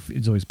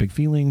Zoe's Big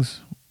Feelings.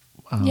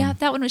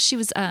 That one was, she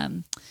was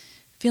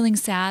feeling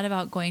sad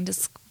about going to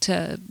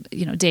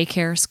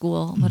daycare,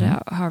 school,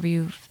 whatever, however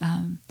you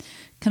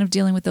kind of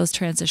dealing with those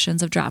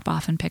transitions of drop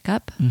off and pick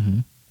up. Mm-hmm.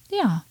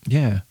 Yeah.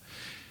 Yeah.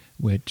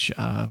 Which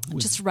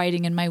just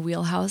writing in my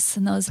wheelhouse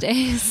in those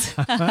days.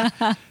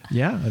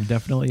 Yeah,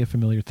 definitely a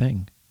familiar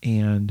thing.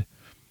 And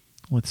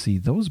let's see,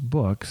 those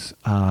books,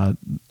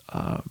 and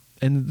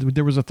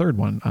there was a third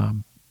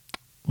one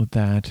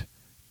that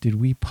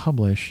did we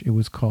publish? It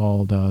was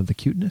called The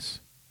Cuteness,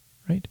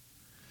 right?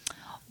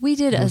 We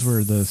did. Those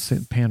were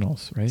the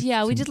panels, right?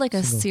 Yeah, we did like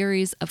a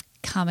series of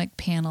comic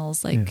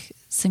panels,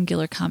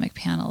 singular comic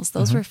panels.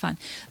 Those were fun.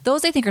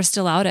 Those I think are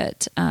still out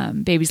at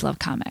Babies Love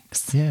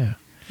Comics. Yeah.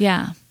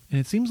 Yeah. And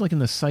it seems like in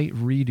the site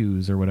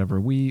redos or whatever,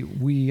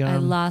 we I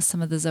lost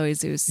some of the Zoe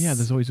Zeus. Yeah,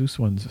 the Zoe Zeus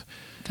ones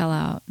fell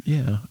out.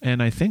 Yeah,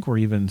 and I think we're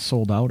even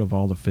sold out of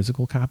all the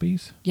physical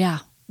copies. Yeah.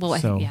 Well, I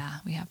think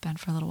we have been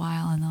for a little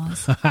while on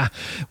those.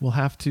 We'll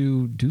have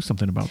to do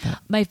something about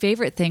that. My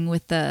favorite thing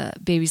with the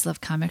Babies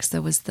Love Comics,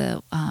 though, was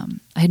I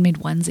had made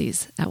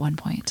onesies at one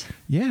point.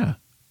 Yeah,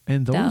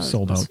 and those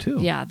sold out too.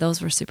 Yeah,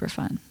 those were super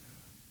fun.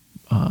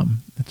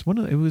 It's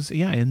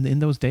in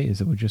those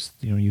days it would just,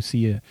 you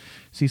see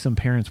some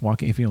parents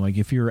walking,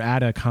 if you're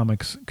at a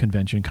comics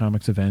convention,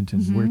 comics event,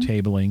 and we're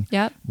tabling,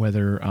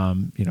 whether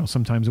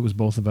sometimes it was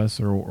both of us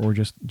or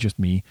just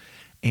me,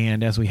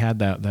 and as we had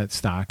that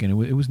stock,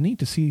 and it was neat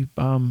to see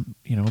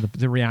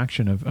the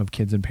reaction of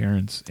kids and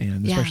parents,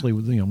 and especially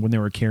when they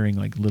were carrying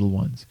like little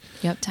ones,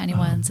 tiny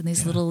ones, and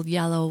these little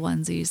yellow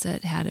onesies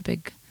that had a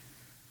big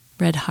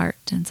red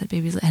heart and said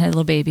 "Babies," had a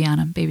little baby on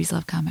them. Babies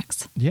Love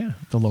Comics. Yeah,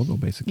 the logo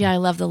basically. Yeah, I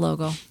love the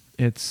logo.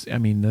 That's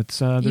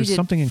there's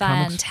something in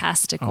comics.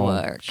 Fantastic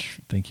work.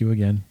 Thank you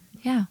again.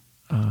 Yeah,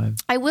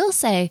 I will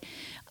say,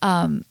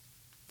 kind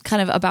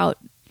of about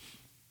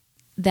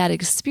that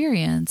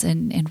experience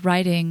and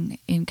writing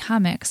in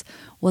comics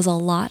was a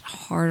lot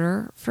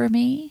harder for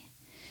me.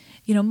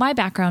 My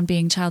background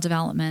being child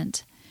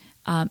development.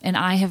 And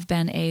I have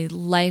been a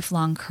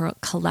lifelong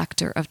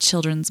collector of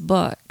children's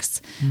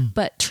books,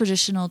 but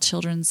traditional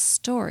children's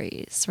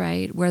stories,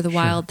 right? Where the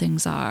wild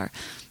things are.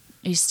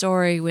 A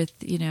story with,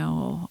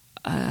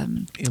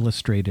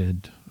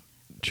 illustrated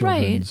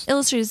children's. Right,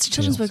 illustrated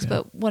children's books. Yeah.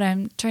 But what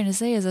I'm trying to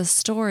say is a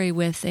story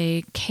with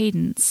a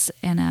cadence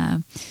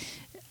and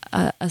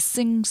a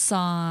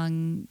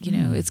sing-song,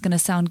 it's going to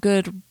sound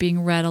good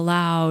being read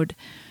aloud.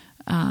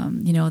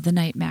 The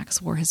night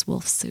Max wore his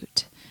wolf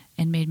suit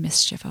and made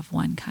mischief of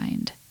one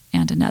kind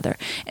and another.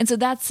 And so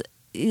that's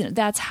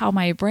how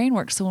my brain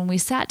works. So when we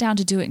sat down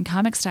to do it in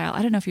comic style,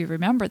 I don't know if you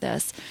remember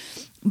this,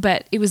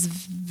 but it was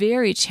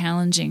very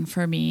challenging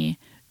for me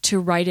to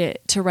write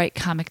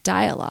comic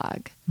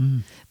dialogue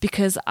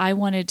because I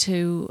wanted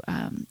to,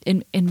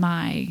 in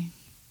my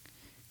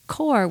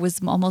core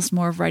was almost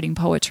more of writing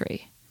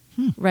poetry,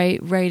 right?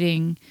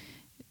 Writing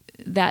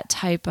that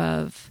type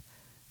of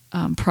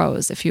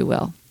prose, if you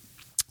will.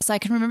 So I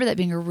can remember that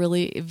being a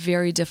really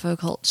very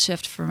difficult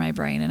shift for my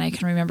brain. And I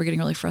can remember getting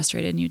really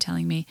frustrated and you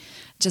telling me,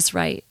 just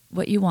write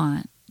what you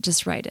want,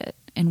 just write it.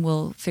 And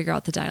we'll figure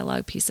out the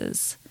dialogue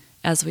pieces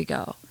as we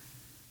go.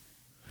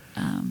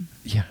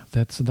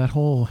 That's that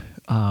whole,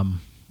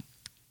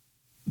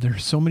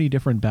 there's so many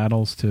different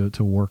battles to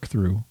work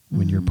through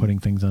when you're putting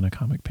things on a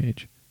comic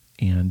page.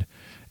 And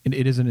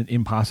it isn't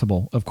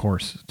impossible, of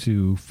course,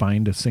 to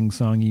find a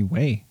sing-songy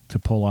way to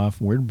pull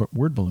off word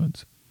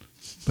balloons.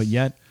 But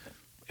yet,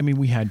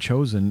 we had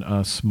chosen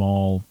a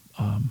small,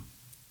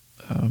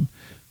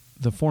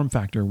 the form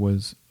factor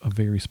was a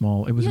very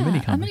small, it was a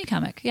mini comic. A mini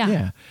comic, yeah.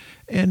 Yeah.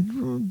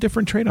 And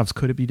different trade-offs.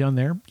 Could it be done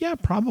there? Yeah,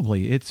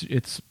 probably. It's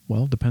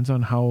depends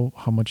on how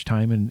much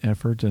time and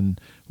effort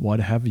and what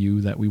have you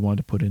that we want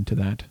to put into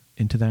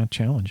that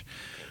challenge.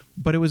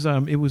 But it was a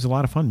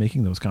lot of fun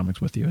making those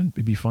comics with you, and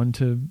it'd be fun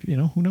to,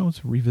 who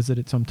knows, revisit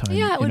it sometime.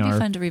 Yeah, it would be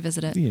fun to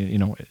revisit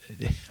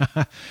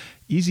it.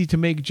 Easy to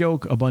make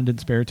joke, abundant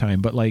spare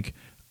time, but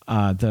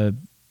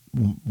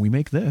we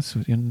make this,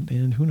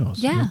 and who knows?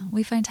 Yeah,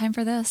 we find time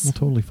for this. We'll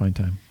totally find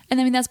time.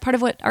 And that's part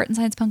of what Art and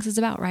Science Punks is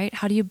about, right?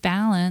 How do you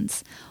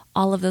balance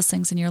all of those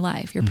things in your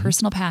life, your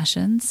personal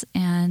passions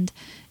and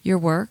your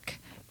work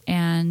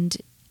and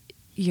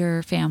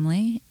your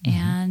family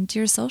and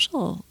your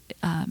social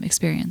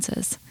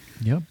experiences?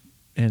 Yep.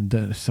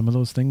 And some of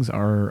those things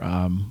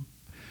are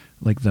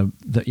like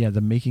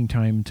the making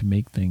time to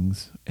make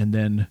things, and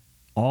then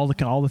all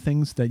the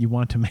things that you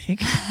want to make.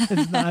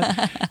 It's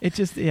not. It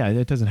just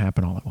it doesn't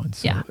happen all at once.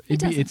 So yeah,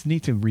 it's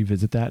neat to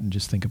revisit that and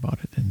just think about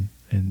it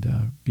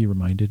and be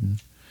reminded,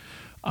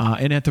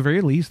 and at the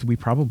very least, we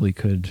probably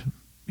could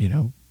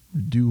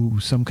do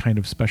some kind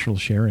of special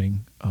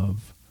sharing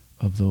of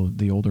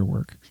the older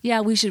work.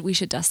 Yeah, we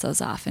should dust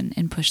those off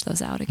and push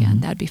those out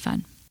again. That'd be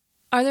fun.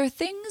 Are there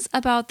things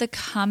about the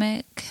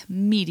comic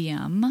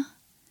medium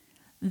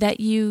that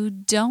you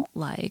don't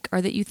like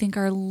or that you think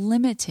are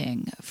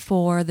limiting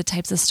for the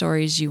types of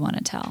stories you want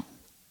to tell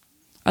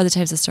or the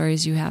types of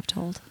stories you have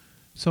told?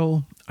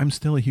 So I'm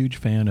still a huge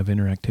fan of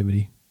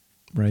interactivity,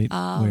 right?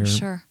 Oh,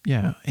 sure.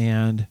 Yeah.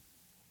 And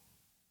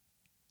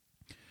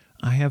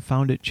I have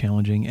found it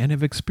challenging and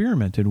have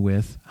experimented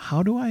with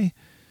how do I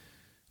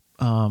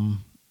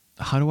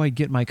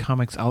get my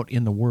comics out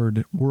in the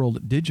world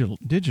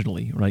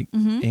digitally, right?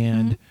 Mm-hmm,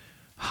 and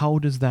how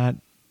does that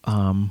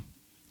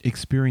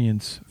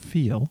experience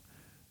feel?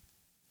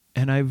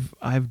 And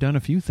I've done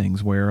a few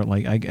things where,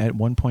 like, at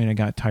one point I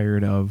got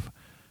tired of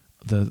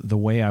the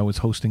way I was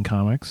hosting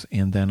comics,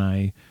 and then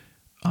I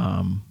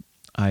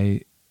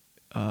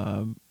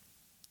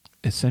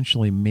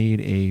essentially made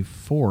a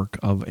fork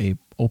of a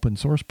open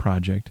source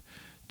project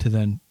to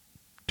then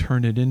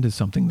turn it into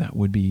something that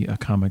would be a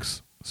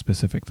comics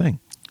specific thing.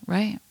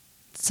 Right.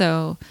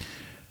 So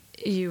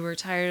you were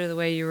tired of the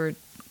way you were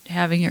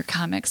having your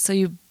comics, so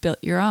you built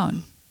your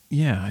own.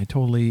 Yeah, I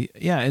totally.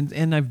 Yeah,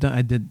 and I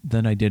did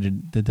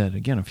that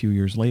again a few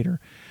years later,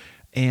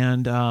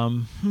 and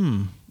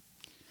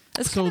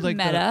It's so kind of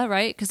meta,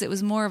 right? Because it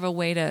was more of a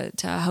way to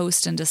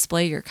host and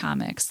display your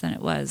comics than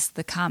it was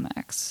the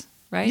comics,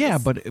 right? Yeah,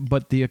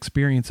 but the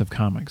experience of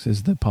comics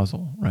is the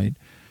puzzle, right?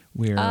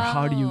 Where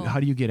how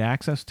do you get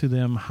access to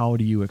them? How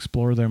do you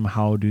explore them?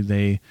 How do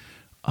they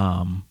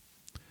how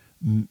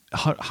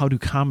do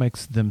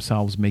comics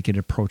themselves make it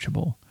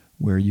approachable,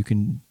 where you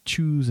can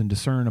choose and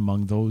discern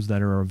among those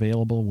that are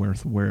available,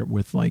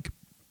 with like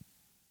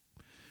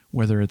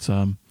whether it's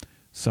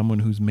someone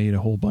who's made a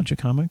whole bunch of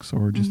comics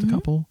or just a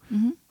couple.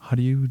 Mm-hmm. How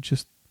do you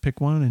just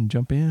pick one and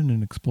jump in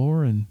and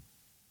explore and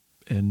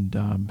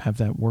have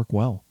that work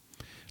well?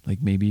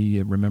 Like maybe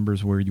it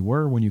remembers where you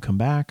were when you come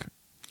back,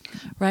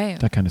 right?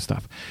 That kind of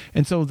stuff.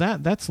 And so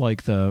that's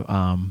like the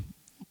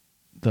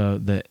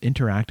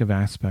interactive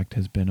aspect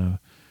has been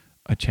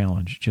a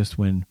challenge. Just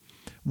when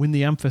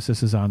the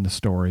emphasis is on the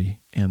story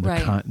and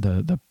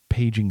the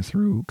paging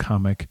through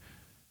comic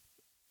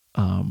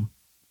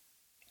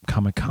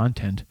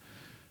content,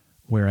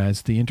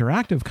 whereas the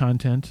interactive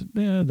content,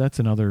 that's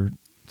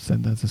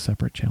a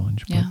separate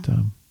challenge. Yeah. But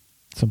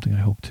something I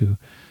hope to,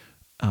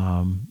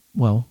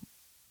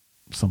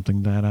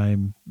 something that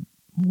I'm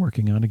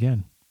working on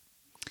again.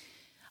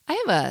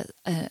 I have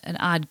an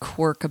odd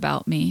quirk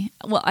about me.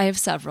 Well, I have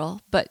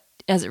several, but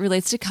as it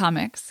relates to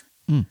comics,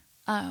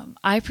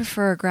 I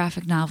prefer a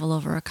graphic novel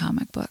over a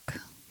comic book.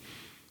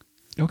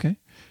 Okay.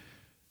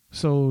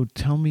 So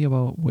tell me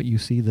about what you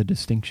see the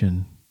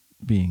distinction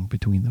being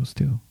between those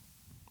two.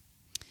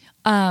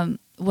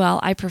 Well,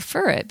 I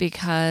prefer it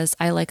because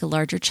I like a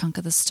larger chunk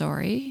of the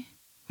story.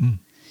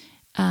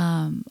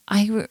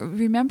 I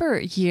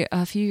remember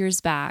a few years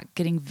back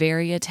getting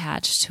very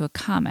attached to a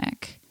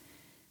comic,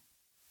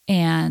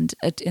 and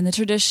in the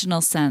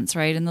traditional sense,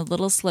 right, in the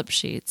little slip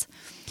sheets.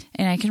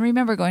 And I can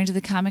remember going to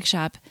the comic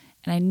shop,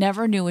 and I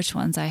never knew which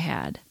ones I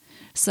had.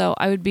 So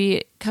I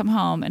would come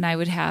home, and I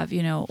would have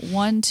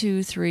 1,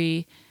 2,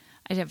 3.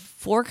 I'd have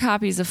 4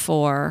 copies of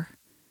 4.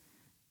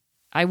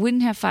 I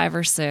wouldn't have 5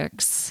 or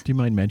 6. Do you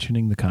mind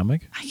mentioning the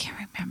comic? I can't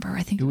remember.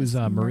 I think it was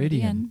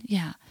Meridian.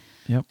 Yeah.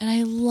 Yep. And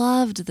I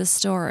loved the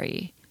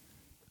story.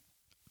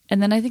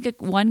 And then I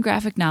think one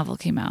graphic novel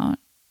came out.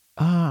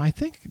 I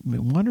think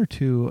 1 or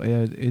 2.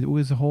 It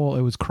was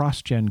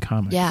CrossGen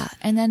Comics. Yeah.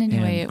 And then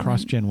anyway,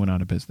 CrossGen went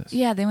out of business.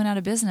 Yeah, they went out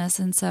of business,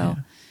 and so.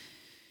 Yeah.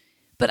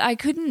 But I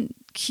couldn't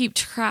keep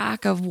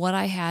track of what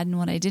I had and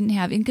what I didn't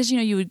have, because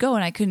you would go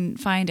and I couldn't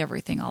find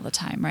everything all the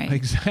time, right?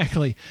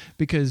 Exactly,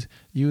 because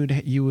you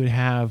would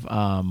have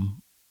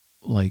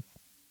like,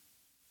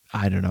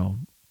 I don't know,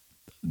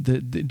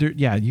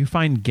 you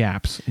find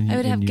gaps in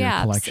your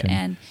collection,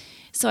 and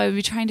so I would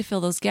be trying to fill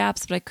those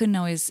gaps, but I couldn't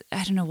always.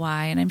 I don't know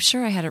why, and I'm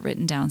sure I had it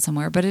written down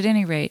somewhere. But at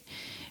any rate,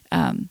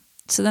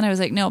 so then I was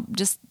like, no,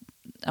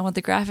 I want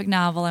the graphic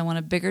novel. I want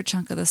a bigger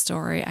chunk of the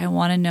story. I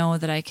want to know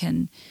that I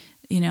can.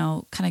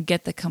 Kind of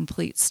get the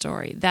complete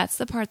story. That's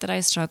the part that I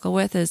struggle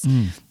with is,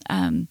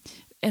 and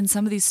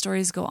some of these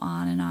stories go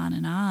on and on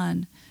and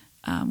on,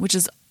 which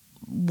is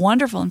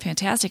wonderful and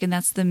fantastic. And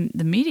that's the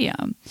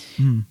medium.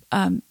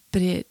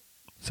 But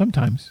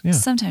sometimes,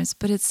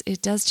 but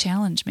it does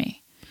challenge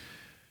me,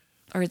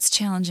 or it's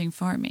challenging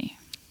for me.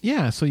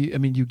 Yeah. So you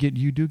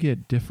do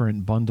get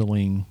different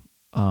bundling,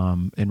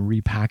 and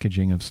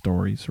repackaging of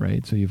stories,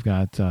 right? So you've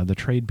got, the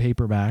trade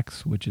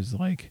paperbacks, which is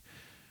like,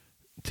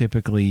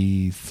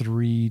 typically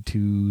 3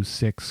 to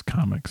 6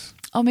 comics.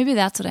 Oh, maybe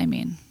that's what I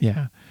mean.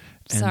 Yeah.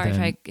 Sorry if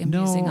I am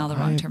using all the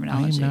wrong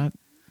terminology.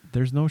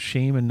 There's no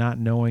shame in not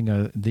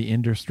knowing the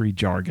industry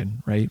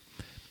jargon, right?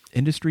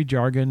 Industry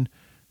jargon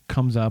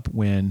comes up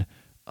when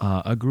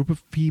a group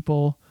of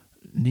people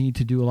need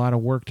to do a lot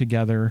of work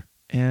together,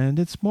 and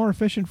it's more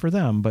efficient for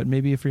them, but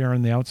maybe if you're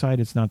on the outside,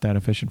 it's not that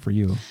efficient for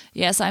you.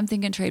 Yes, I'm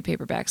thinking trade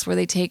paperbacks where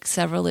they take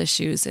several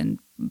issues and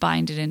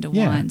bind it into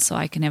one, so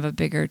I can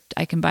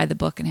buy the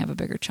book and have a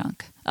bigger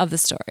chunk of the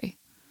story.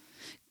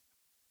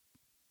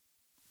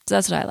 So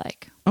that's what I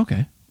like.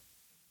 Okay.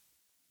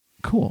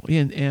 Cool.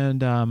 And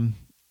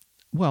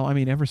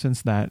ever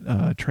since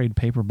that trade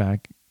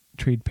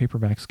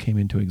paperbacks came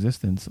into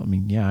existence,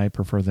 I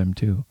prefer them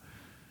too.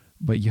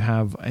 But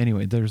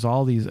there's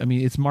all these,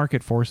 it's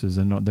market forces,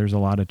 and there's a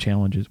lot of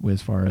challenges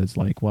as far as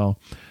like,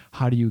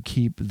 how do you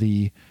keep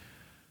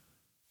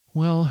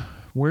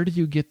where do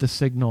you get the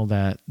signal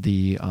that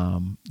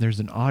there's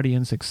an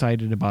audience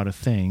excited about a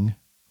thing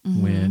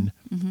when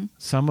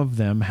some of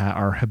them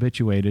are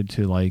habituated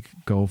to like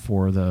go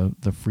for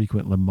the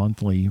frequent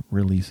monthly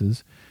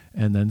releases,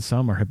 and then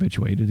some are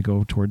habituated to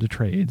go toward the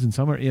trades, and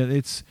some are,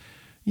 it's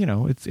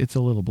a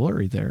little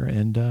blurry there.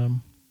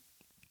 And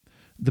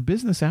the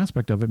business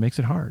aspect of it makes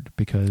it hard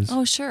because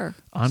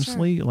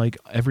honestly, like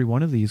every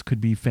one of these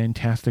could be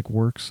fantastic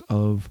works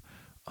of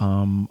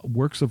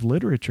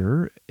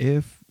literature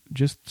if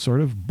just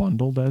sort of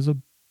bundled as a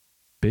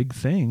big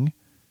thing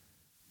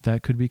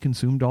that could be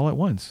consumed all at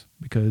once,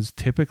 because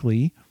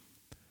typically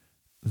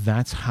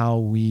that's how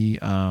we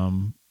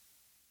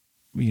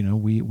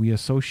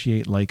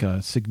associate like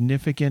a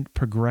significant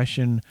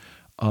progression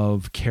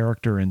of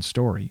character and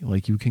story.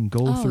 Like you can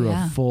go through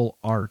a full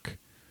arc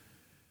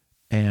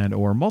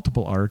or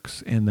multiple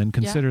arcs and then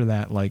consider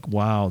that like,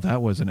 wow,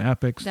 that was an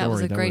epic story. That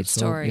was a great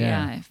story.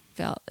 I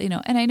felt,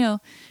 and I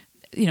know,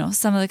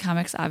 some of the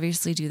comics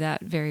obviously do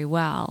that very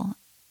well,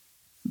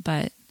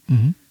 but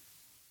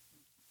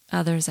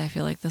others, I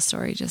feel like the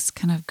story just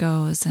kind of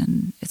goes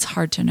and it's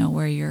hard to know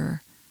where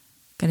you're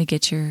going to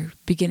get your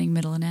beginning,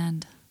 middle, and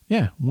end.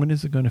 Yeah. When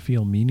is it going to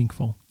feel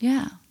meaningful?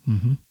 Yeah.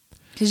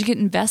 Because you get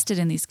invested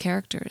in these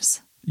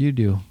characters. You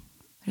do.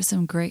 There's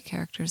some great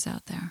characters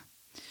out there.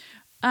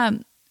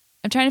 I'm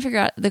trying to figure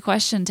out the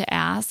question to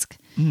ask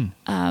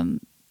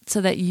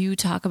so that you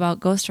talk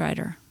about Ghost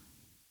Rider.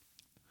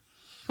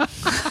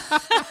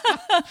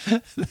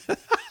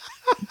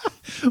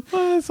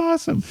 Well, that's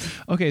awesome.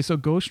 Okay, so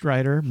Ghost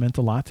Rider meant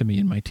a lot to me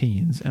in my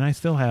teens, and I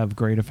still have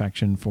great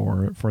affection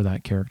for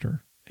that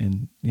character.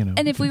 And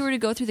and if we were to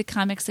go through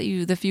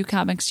the few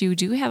comics you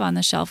do have on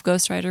the shelf,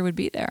 Ghost Rider would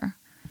be there.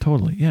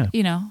 Totally, yeah.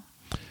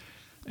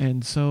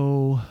 And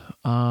so,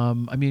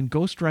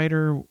 Ghost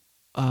Rider,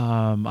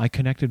 I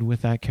connected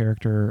with that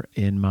character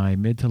in my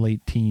mid to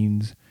late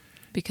teens.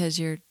 Because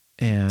your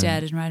dad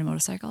didn't ride a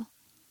motorcycle?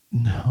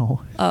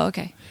 No. Oh,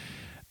 okay.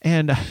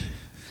 And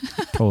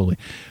totally.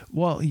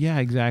 Well, yeah,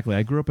 exactly.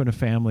 I grew up in a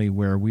family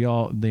where we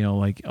all,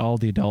 like all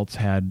the adults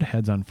had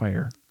heads on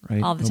fire,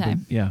 right? All the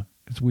time. Yeah.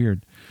 It's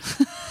weird.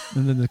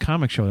 And then the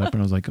comic showed up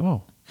and I was like,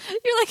 oh.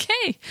 You're like,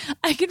 hey,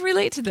 I can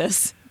relate to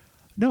this.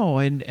 No.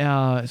 And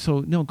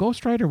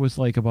Ghost Rider was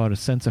like about a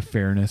sense of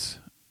fairness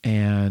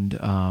and,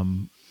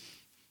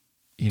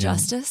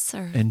 justice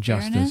or and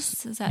fairness?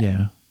 Justice. Is that?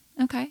 Yeah.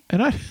 Okay.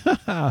 And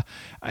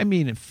I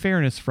mean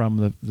fairness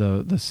from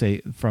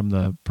from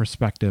the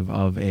perspective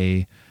of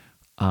a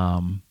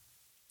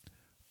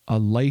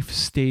life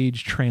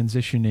stage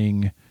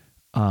transitioning,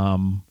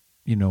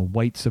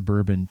 white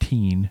suburban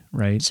teen,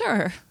 right?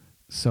 Sure.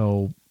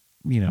 So,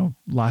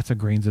 lots of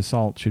grains of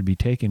salt should be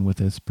taken with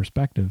this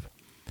perspective.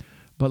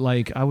 But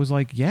like, I was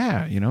like,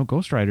 yeah,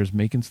 Ghost Rider's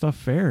making stuff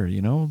fair.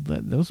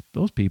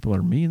 Those people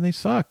are mean. They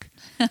suck.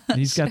 And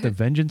he's got the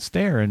vengeance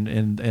stare and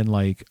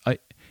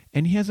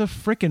he has a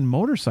frickin'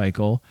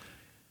 motorcycle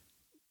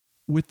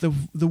with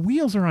the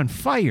wheels are on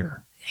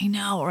fire. I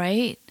know,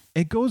 right?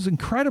 It goes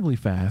incredibly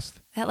fast.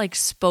 That like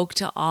spoke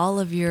to all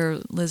of your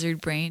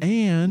lizard brain.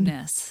 And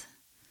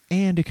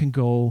it can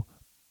go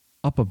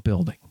up a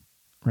building,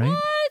 right?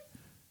 What?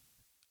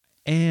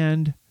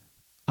 And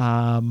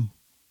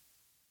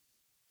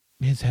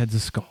his head's a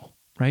skull,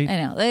 right?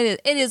 I know. It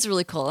is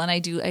really cool. And I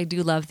do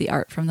love the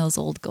art from those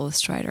old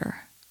Ghost Rider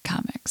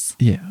comics.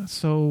 Yeah.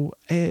 So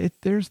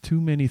there's too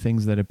many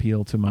things that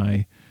appeal to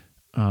my,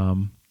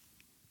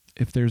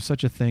 if there's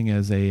such a thing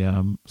as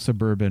a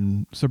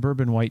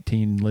suburban white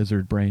teen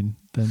lizard brain,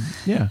 then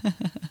yeah.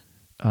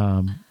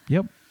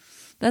 Yep.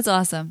 That's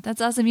awesome.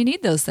 You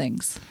need those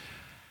things.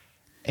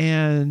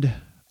 And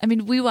I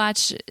mean, we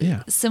watch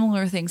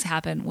similar things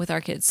happen with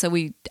our kids. So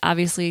we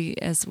obviously,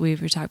 as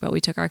we've talked about,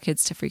 we took our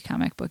kids to Free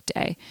Comic Book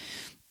Day.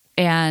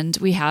 And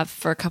we have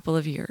for a couple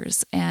of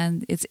years.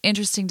 And it's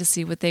interesting to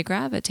see what they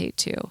gravitate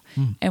to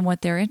and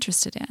what they're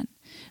interested in.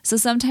 So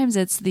sometimes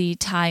it's the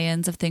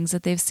tie-ins of things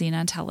that they've seen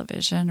on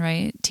television,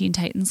 right? Teen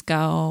Titans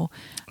Go,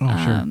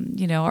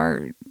 sure.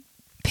 Or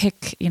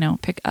pick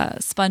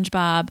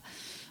SpongeBob.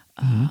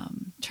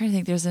 Trying to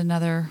think, there's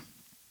another,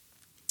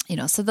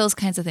 so those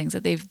kinds of things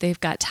that they've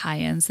got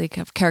tie-ins. They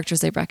have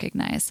characters they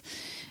recognize.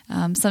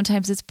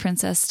 Sometimes it's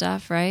princess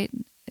stuff, right?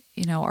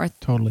 Or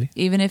totally.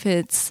 Even if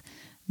it's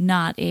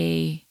not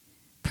a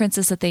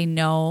princess that they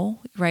know,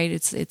 right?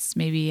 It's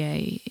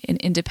maybe an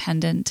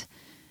independently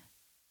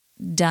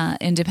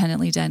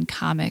done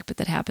comic, but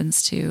that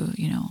happens to,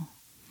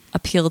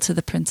 appeal to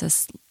the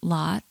princess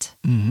lot.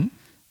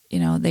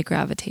 Mm-hmm. They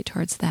gravitate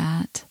towards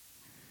that.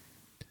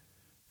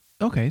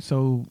 Okay,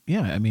 so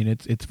yeah, I mean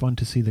it's fun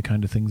to see the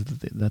kind of things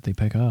that they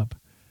pick up,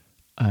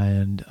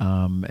 and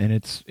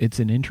it's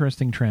an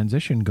interesting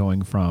transition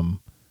going from,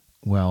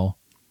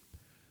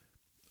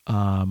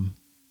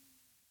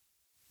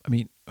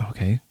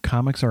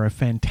 comics are a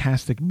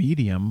fantastic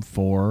medium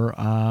for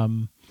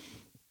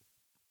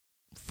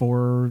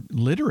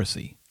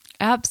literacy.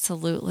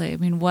 Absolutely. I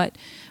mean, what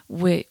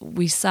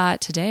we saw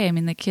it today. I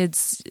mean, the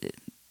kids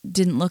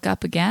didn't look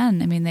up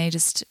again. I mean, they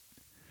just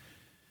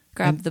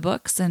grabbed the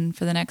books and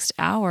for the next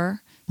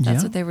hour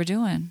That's what they were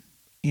doing.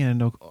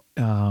 And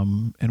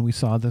we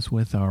saw this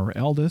with our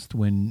eldest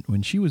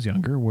when she was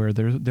younger, where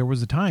there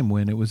was a time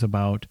when it was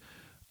about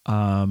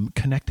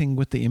connecting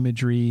with the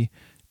imagery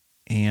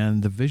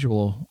and the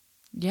visual.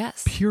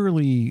 Yes.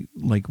 Purely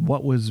like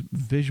what was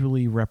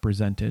visually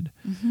represented,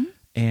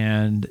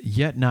 and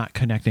yet not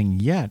connecting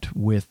yet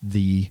with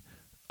the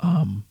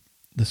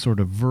sort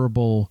of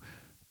verbal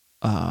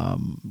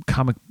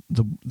comic,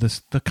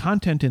 the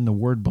content in the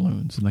word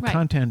balloons and the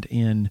content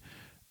in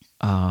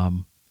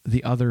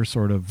the other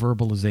sort of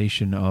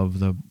verbalization of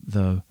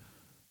the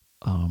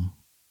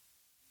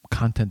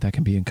content that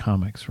can be in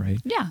comics,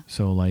 right? Yeah.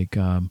 So like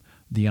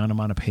the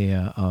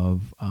onomatopoeia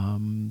of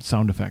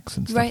sound effects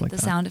and stuff like that. Right, the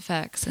sound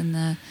effects and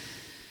the...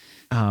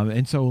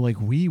 and so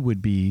like we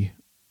would be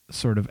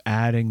sort of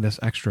adding this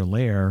extra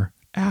layer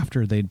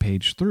after they'd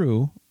paged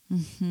through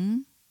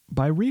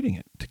by reading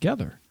it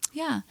together.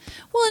 Yeah.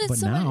 Well,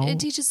 and it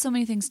teaches so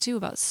many things too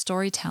about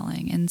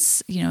storytelling and,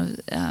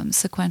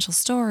 sequential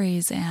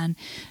stories and,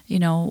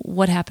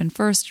 what happened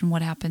first and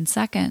what happened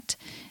second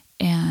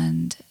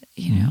and,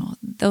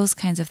 those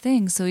kinds of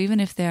things. So even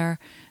if they're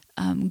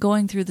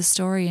going through the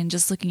story and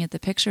just looking at the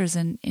pictures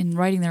and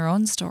writing their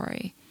own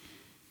story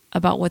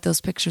about what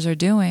those pictures are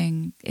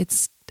doing,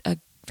 it's a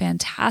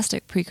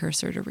fantastic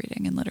precursor to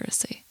reading and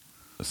literacy.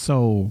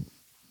 So,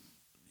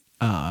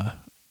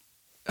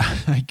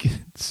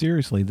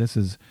 seriously, this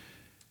is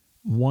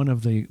one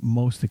of the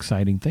most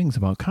exciting things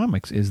about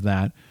comics is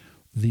that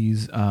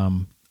these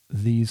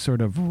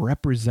sort of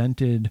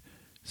represented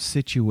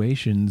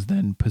situations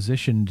then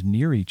positioned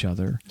near each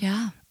other.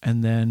 Yeah.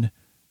 And then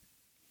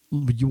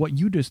what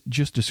you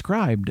just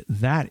described,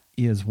 that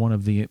is one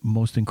of the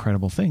most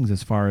incredible things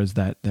as far as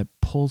that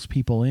pulls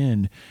people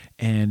in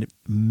and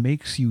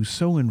makes you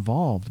so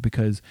involved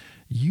because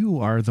you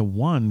are the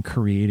one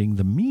creating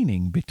the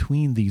meaning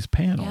between these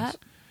panels. Yep.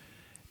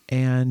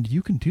 And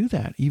you can do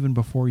that even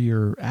before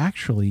you're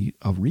actually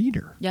a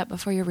reader. Yeah,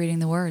 before you're reading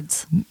the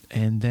words.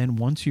 And then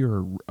once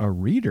you're a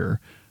reader,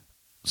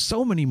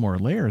 so many more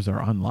layers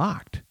are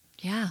unlocked.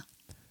 Yeah.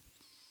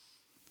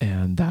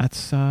 And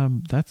that's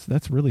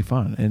really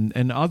fun.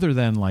 And other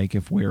than like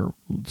if we're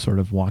sort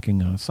of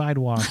walking on a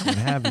sidewalk or what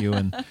have you,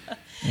 and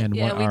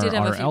yeah, what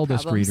our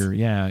eldest problems. reader,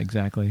 yeah,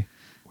 exactly.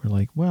 We're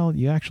like, well,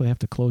 you actually have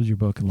to close your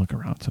book and look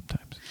around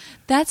sometimes.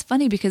 That's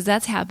funny because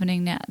that's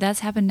happening now. That's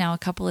happened now a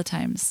couple of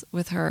times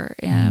with her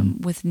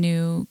with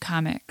new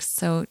comics.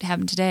 So it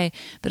happened today,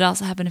 but it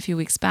also happened a few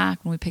weeks back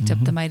when we picked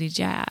up The Mighty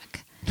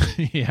Jack.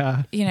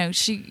 Yeah.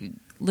 She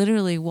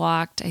literally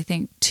walked, I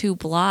think, 2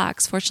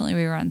 blocks. Fortunately,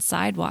 we were on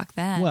sidewalk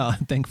then. Well,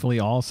 thankfully,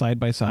 all side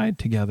by side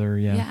together.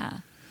 Yeah. Yeah.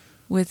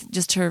 With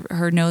just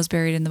her nose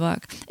buried in the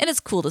book. And it's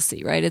cool to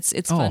see, right? It's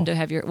fun to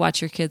have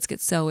watch your kids get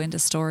so into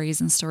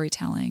stories and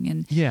storytelling.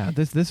 And yeah,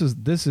 this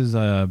is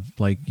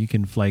like you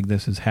can flag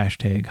this as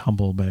hashtag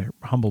humble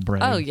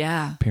brag. Oh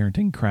yeah.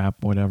 Parenting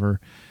crap,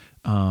 whatever.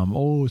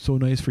 So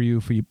nice for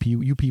you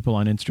people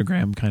on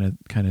Instagram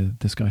kind of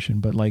discussion.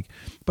 But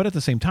at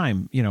the same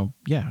time,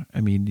 yeah,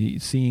 I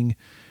mean, seeing,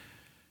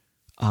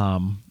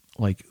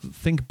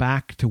 think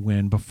back to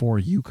when before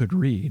you could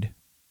read,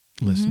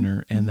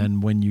 listener, and then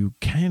when you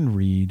can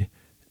read,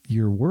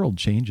 your world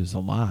changes a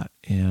lot,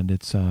 and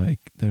it's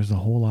there's a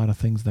whole lot of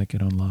things that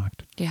get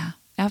unlocked. Yeah,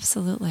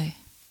 absolutely.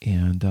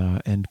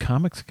 And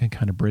comics can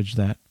kind of bridge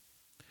that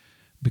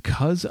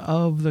because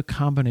of the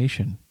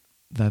combination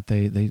that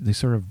they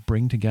sort of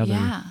bring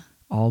together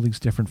all these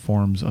different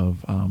forms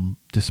of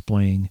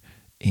displaying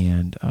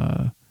and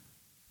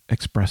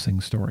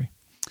expressing story.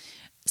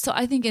 So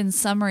I think in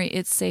summary,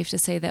 it's safe to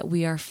say that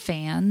we are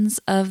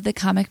fans of the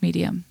comic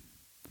medium.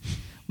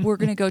 We're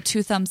going to go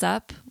 2 thumbs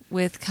up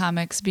with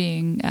comics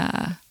being...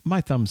 My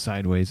thumb's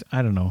sideways.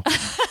 I don't know.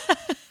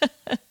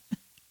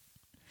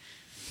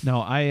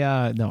 No,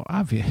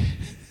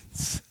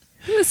 obvious.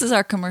 This is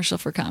our commercial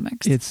for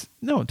comics.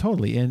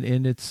 Totally.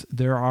 And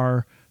there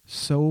are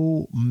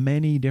so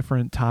many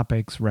different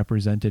topics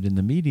represented in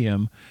the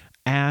medium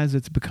as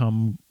it's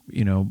become,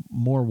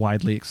 more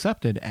widely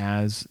accepted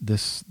as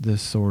this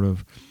sort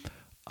of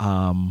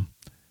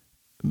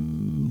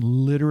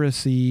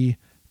literacy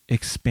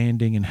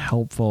expanding and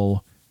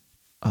helpful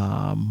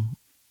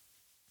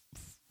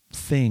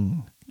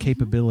thing,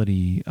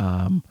 capability,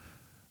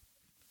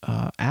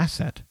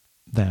 asset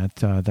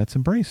that's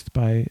embraced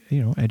by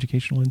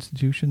educational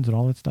institutions and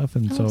all that stuff.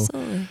 And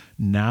Absolutely. So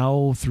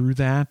now through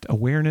that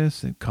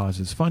awareness, it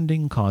causes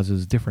funding,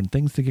 causes different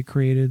things to get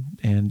created,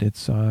 and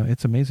it's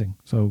amazing.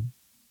 So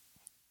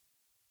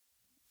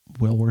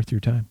well worth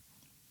your time.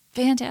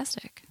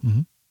 Fantastic.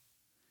 Mm-hmm.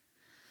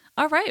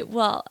 All right.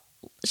 Well,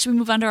 should we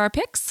move on to our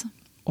picks?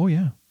 Oh,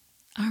 yeah.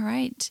 All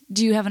right.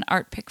 Do you have an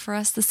art pick for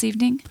us this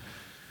evening,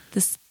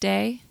 this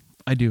day?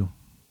 I do.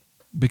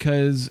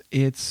 Because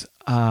it's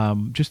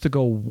just to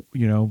go,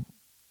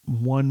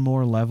 one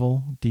more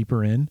level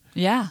deeper in.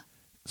 Yeah.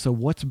 So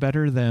what's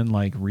better than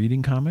like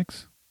reading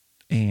comics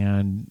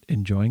and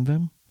enjoying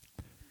them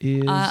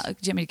is... do you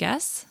want me to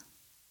guess?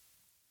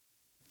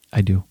 I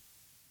do.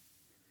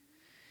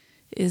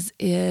 Is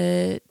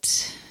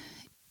it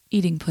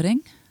eating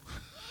pudding?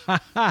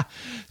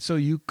 So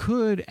you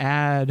could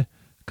add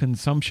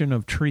consumption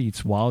of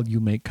treats while you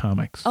make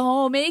comics.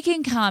 Oh,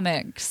 making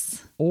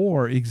comics.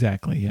 Or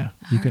exactly, yeah.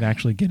 You could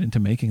actually get into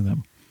making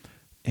them.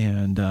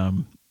 And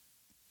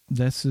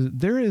there's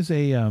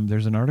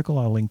an article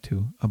I'll link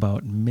to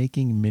about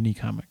making mini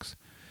comics.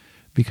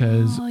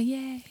 Because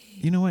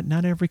you know what?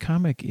 Not every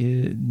comic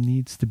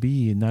needs to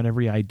be, not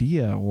every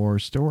idea or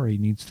story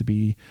needs to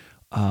be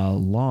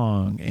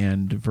long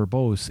and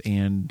verbose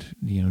and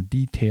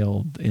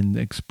detailed and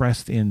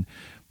expressed in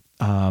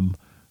a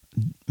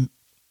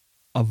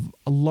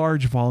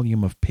large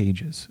volume of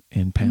pages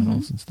and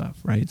panels and stuff,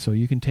 right? So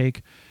you can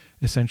take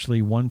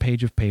essentially one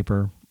page of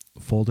paper,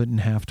 fold it in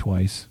half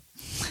twice.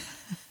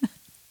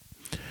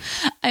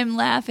 I'm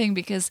laughing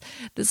because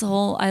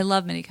I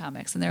love mini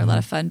comics and they're a lot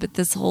of fun, but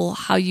this whole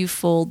how you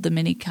fold the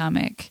mini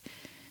comic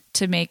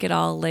to make it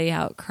all lay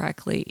out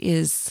correctly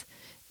is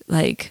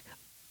like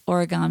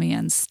origami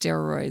on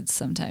steroids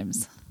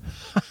sometimes.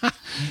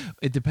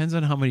 It depends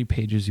on how many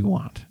pages you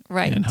want.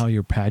 Right. And how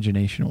your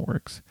pagination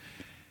works.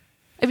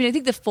 I mean, I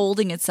think the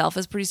folding itself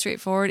is pretty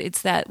straightforward.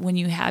 It's that when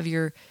you have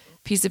your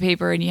piece of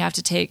paper and you have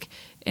to take,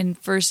 and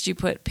first you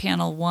put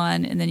panel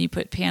 1 and then you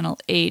put panel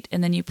 8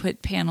 and then you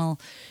put panel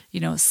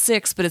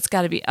 6, but it's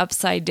got to be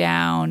upside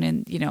down,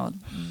 and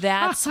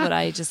that's what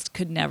I just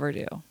could never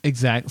do.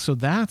 Exactly. So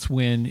that's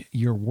when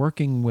you're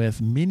working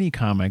with mini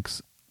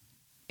comics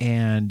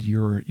and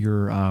you're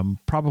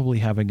probably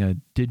having a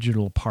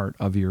digital part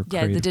of your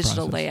creative the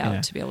digital process.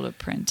 layout to be able to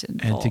print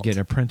and to get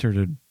a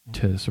printer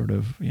to sort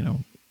of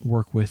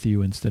work with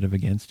you instead of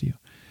against you.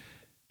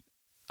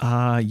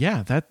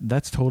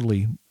 That's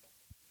totally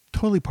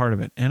part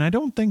of it. And I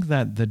don't think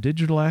that the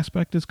digital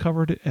aspect is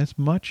covered as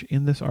much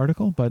in this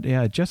article, but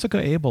yeah, Jessica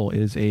Abel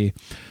is a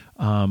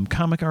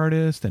comic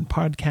artist and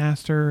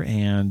podcaster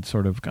and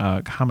sort of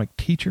comic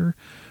teacher.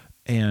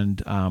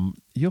 And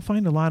you'll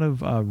find a lot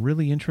of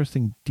really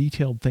interesting,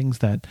 detailed things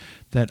that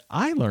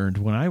I learned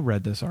when I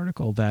read this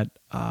article. That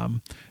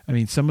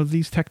some of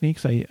these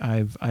techniques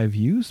I've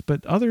used,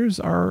 but others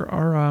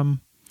are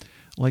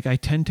like I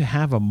tend to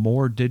have a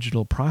more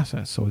digital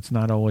process, so it's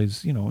not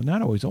always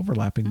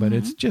overlapping. But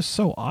it's just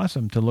so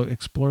awesome to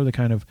explore the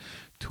kind of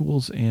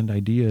tools and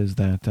ideas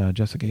that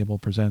Jessica Abel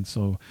presents.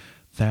 So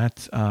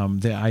that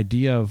the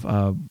idea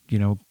of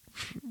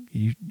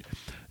you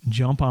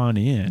jump on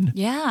in,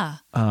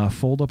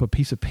 fold up a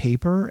piece of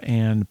paper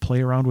and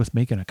play around with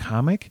making a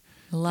comic.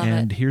 Love it.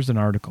 And here's an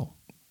article.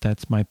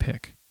 That's my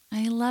pick.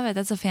 I love it.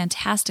 That's a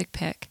fantastic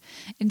pick.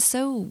 And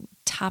so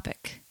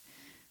topic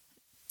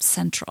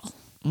central.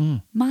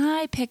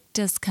 My pick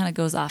just kind of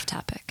goes off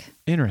topic.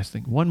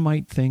 Interesting. One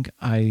might think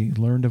I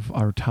learned of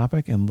our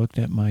topic and looked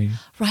at my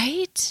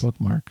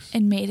bookmarks.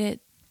 And made it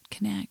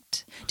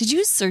connect. Did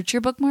you search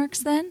your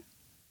bookmarks then?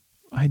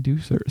 I do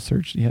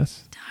search,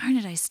 yes. Darn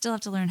it, I still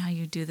have to learn how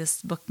you do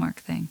this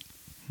bookmark thing.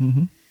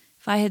 Mm-hmm.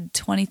 If I had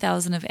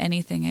 20,000 of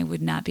anything, I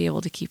would not be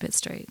able to keep it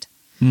straight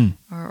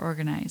or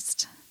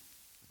organized.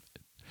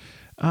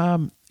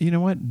 You know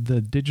what? The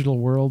digital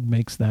world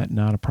makes that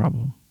not a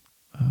problem.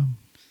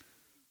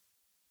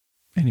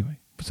 Anyway,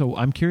 so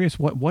I'm curious,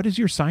 what is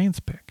your science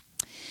pick?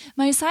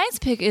 My science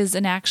pick is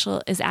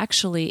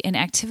actually an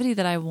activity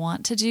that I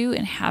want to do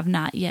and have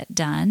not yet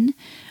done.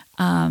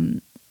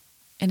 And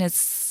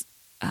it's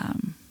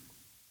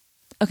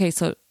okay,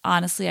 so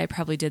honestly, I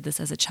probably did this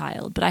as a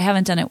child, but I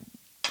haven't done it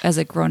as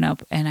a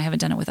grown-up, and I haven't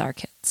done it with our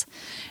kids.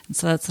 And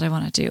so that's what I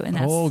want to do. And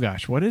that's, oh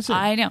gosh, what is it?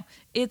 I know.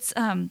 It's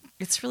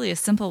really a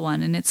simple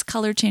one, and it's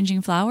color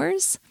changing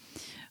flowers,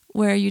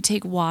 where you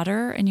take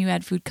water and you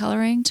add food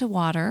coloring to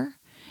water,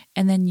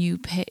 and then you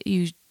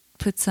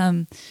put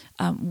some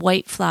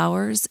white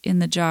flowers in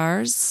the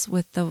jars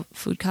with the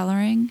food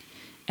coloring,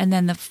 and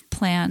then the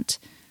plant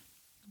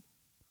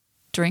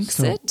drinks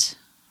it,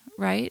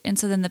 right? And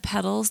so then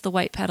the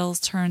white petals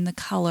turn the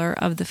color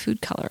of the food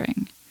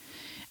coloring.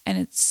 And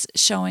it's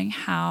showing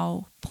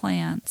how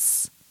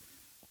plants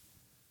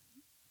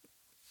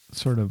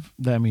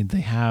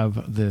they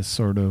have this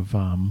sort of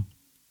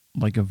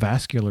like a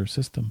vascular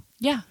system.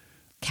 Yeah.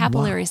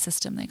 Capillary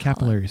system, they call it.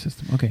 Capillary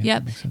system. Okay. Yep.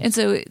 That makes sense. And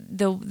so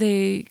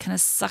they kind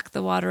of suck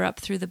the water up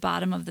through the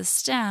bottom of the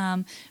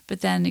stem, but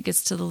then it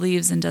gets to the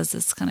leaves and does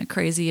this kind of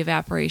crazy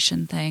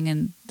evaporation thing.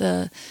 And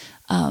the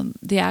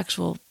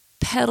actual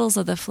petals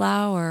of the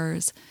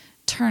flowers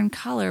turn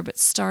color, but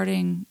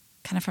starting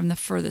kind of from the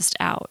furthest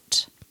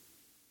out.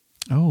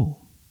 Oh.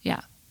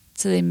 Yeah.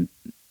 So they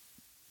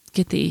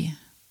get the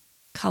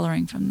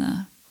coloring from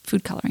the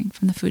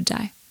food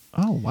dye.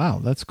 Oh, wow,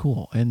 that's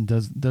cool. And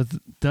does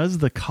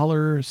the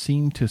color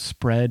seem to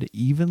spread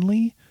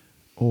evenly,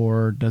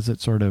 or does it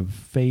sort of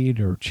fade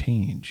or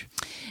change?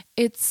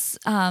 It's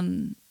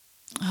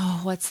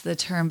what's the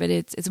term? But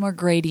it's more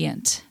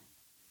gradient.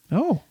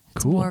 Oh, cool.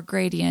 It's more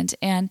gradient.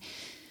 And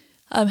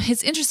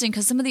it's interesting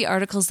because some of the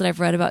articles that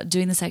I've read about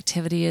doing this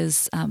activity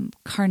is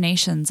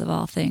carnations of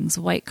all things.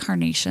 White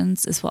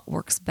carnations is what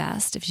works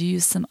best. If you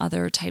use some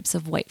other types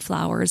of white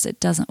flowers,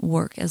 it doesn't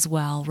work as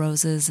well.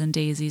 Roses and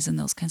daisies and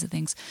those kinds of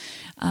things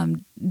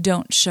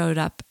don't show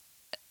up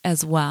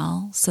as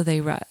well. So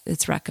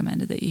it's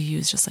recommended that you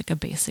use just like a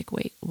basic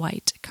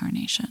white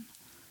carnation.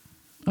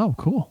 Oh,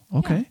 cool.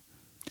 Okay. Yeah.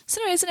 So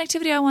anyway, it's an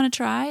activity I want to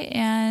try,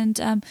 and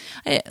I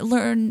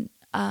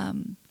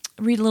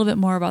read a little bit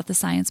more about the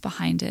science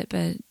behind it,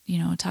 but,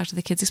 talk to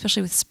the kids,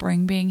 especially with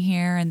spring being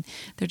here, and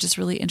they're just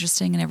really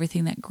interested in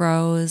everything that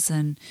grows.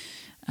 And,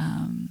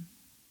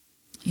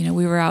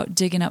 we were out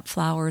digging up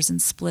flowers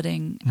and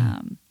splitting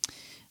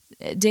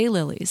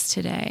daylilies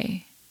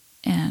today.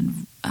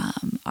 And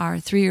our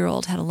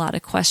 3-year-old had a lot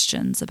of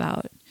questions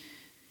about,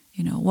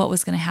 what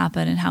was going to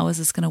happen and how is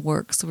this going to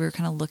work. So we were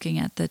kind of looking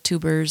at the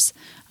tubers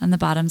on the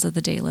bottoms of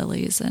the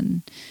daylilies,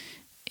 and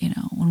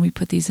when we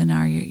put these in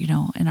our,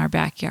 in our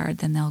backyard,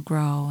 then they'll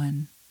grow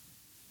and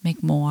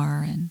make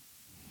more. And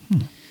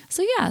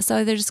so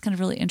they're just kind of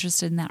really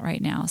interested in that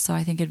right now. So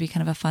I think it'd be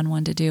kind of a fun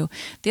one to do.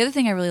 The other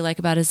thing I really like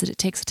about it is that it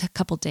takes a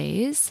couple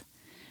days.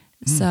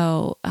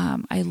 So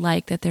I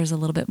like that there's a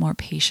little bit more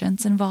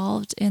patience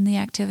involved in the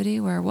activity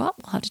where, we'll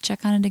have to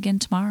check on it again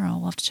tomorrow.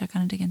 We'll have to check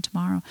on it again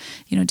tomorrow,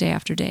 day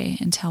after day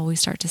until we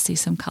start to see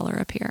some color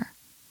appear.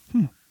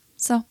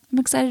 So I'm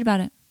excited about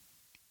it.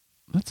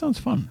 That sounds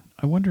fun.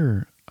 I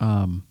wonder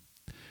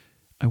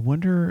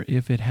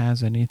if it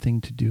has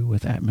anything to do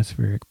with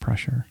atmospheric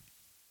pressure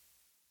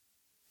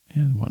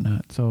and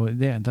whatnot. So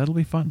yeah, that'll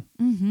be fun.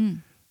 Mm-hmm.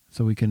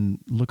 So we can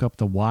look up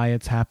the why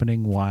it's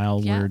happening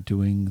while we're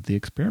doing the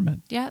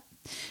experiment. Yep.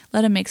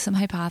 Let them make some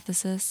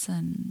hypothesis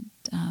and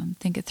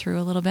think it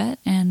through a little bit,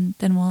 and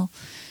then we'll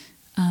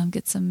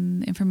get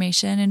some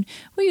information. And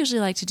we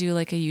usually like to do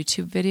like a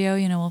YouTube video.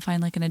 We'll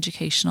find like an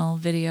educational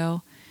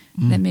video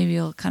that maybe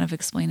will kind of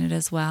explain it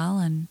as well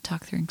and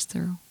talk things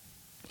through.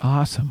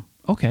 Awesome.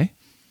 Okay.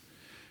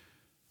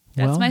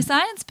 That's my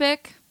science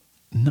pick.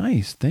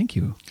 Nice. Thank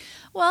you.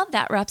 Well,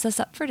 that wraps us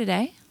up for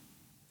today.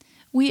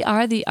 We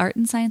are the Art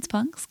and Science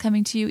Punks,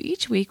 coming to you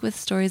each week with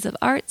stories of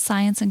art,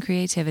 science, and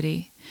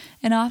creativity,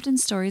 and often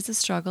stories of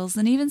struggles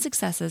and even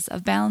successes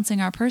of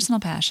balancing our personal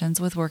passions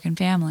with work and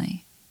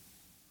family.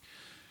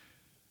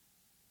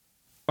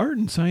 Art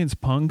and Science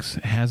Punks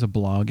has a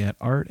blog at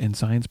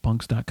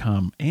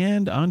artandsciencepunks.com,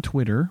 and on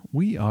Twitter,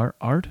 we are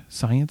Art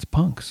Science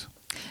Punks.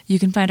 You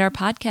can find our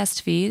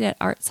podcast feed at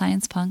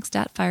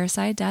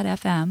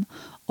artsciencepunks.fireside.fm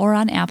or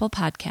on Apple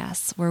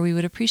Podcasts, where we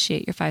would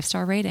appreciate your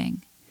 5-star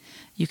rating.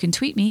 You can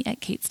tweet me at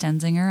Kate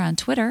Stenzinger on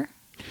Twitter.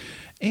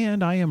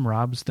 And I am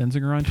Rob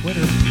Stenzinger on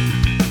Twitter.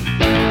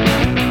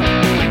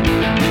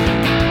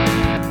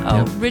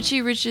 Oh, yep.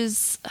 Richie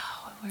Rich's...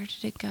 Oh, where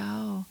did it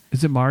go?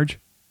 Is it Marge?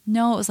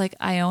 No, it was like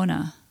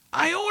Iona.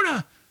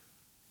 Iona!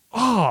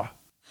 Oh!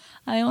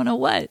 Iona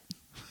what?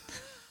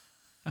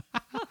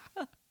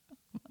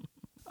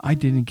 I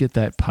didn't get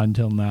that pun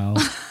till now.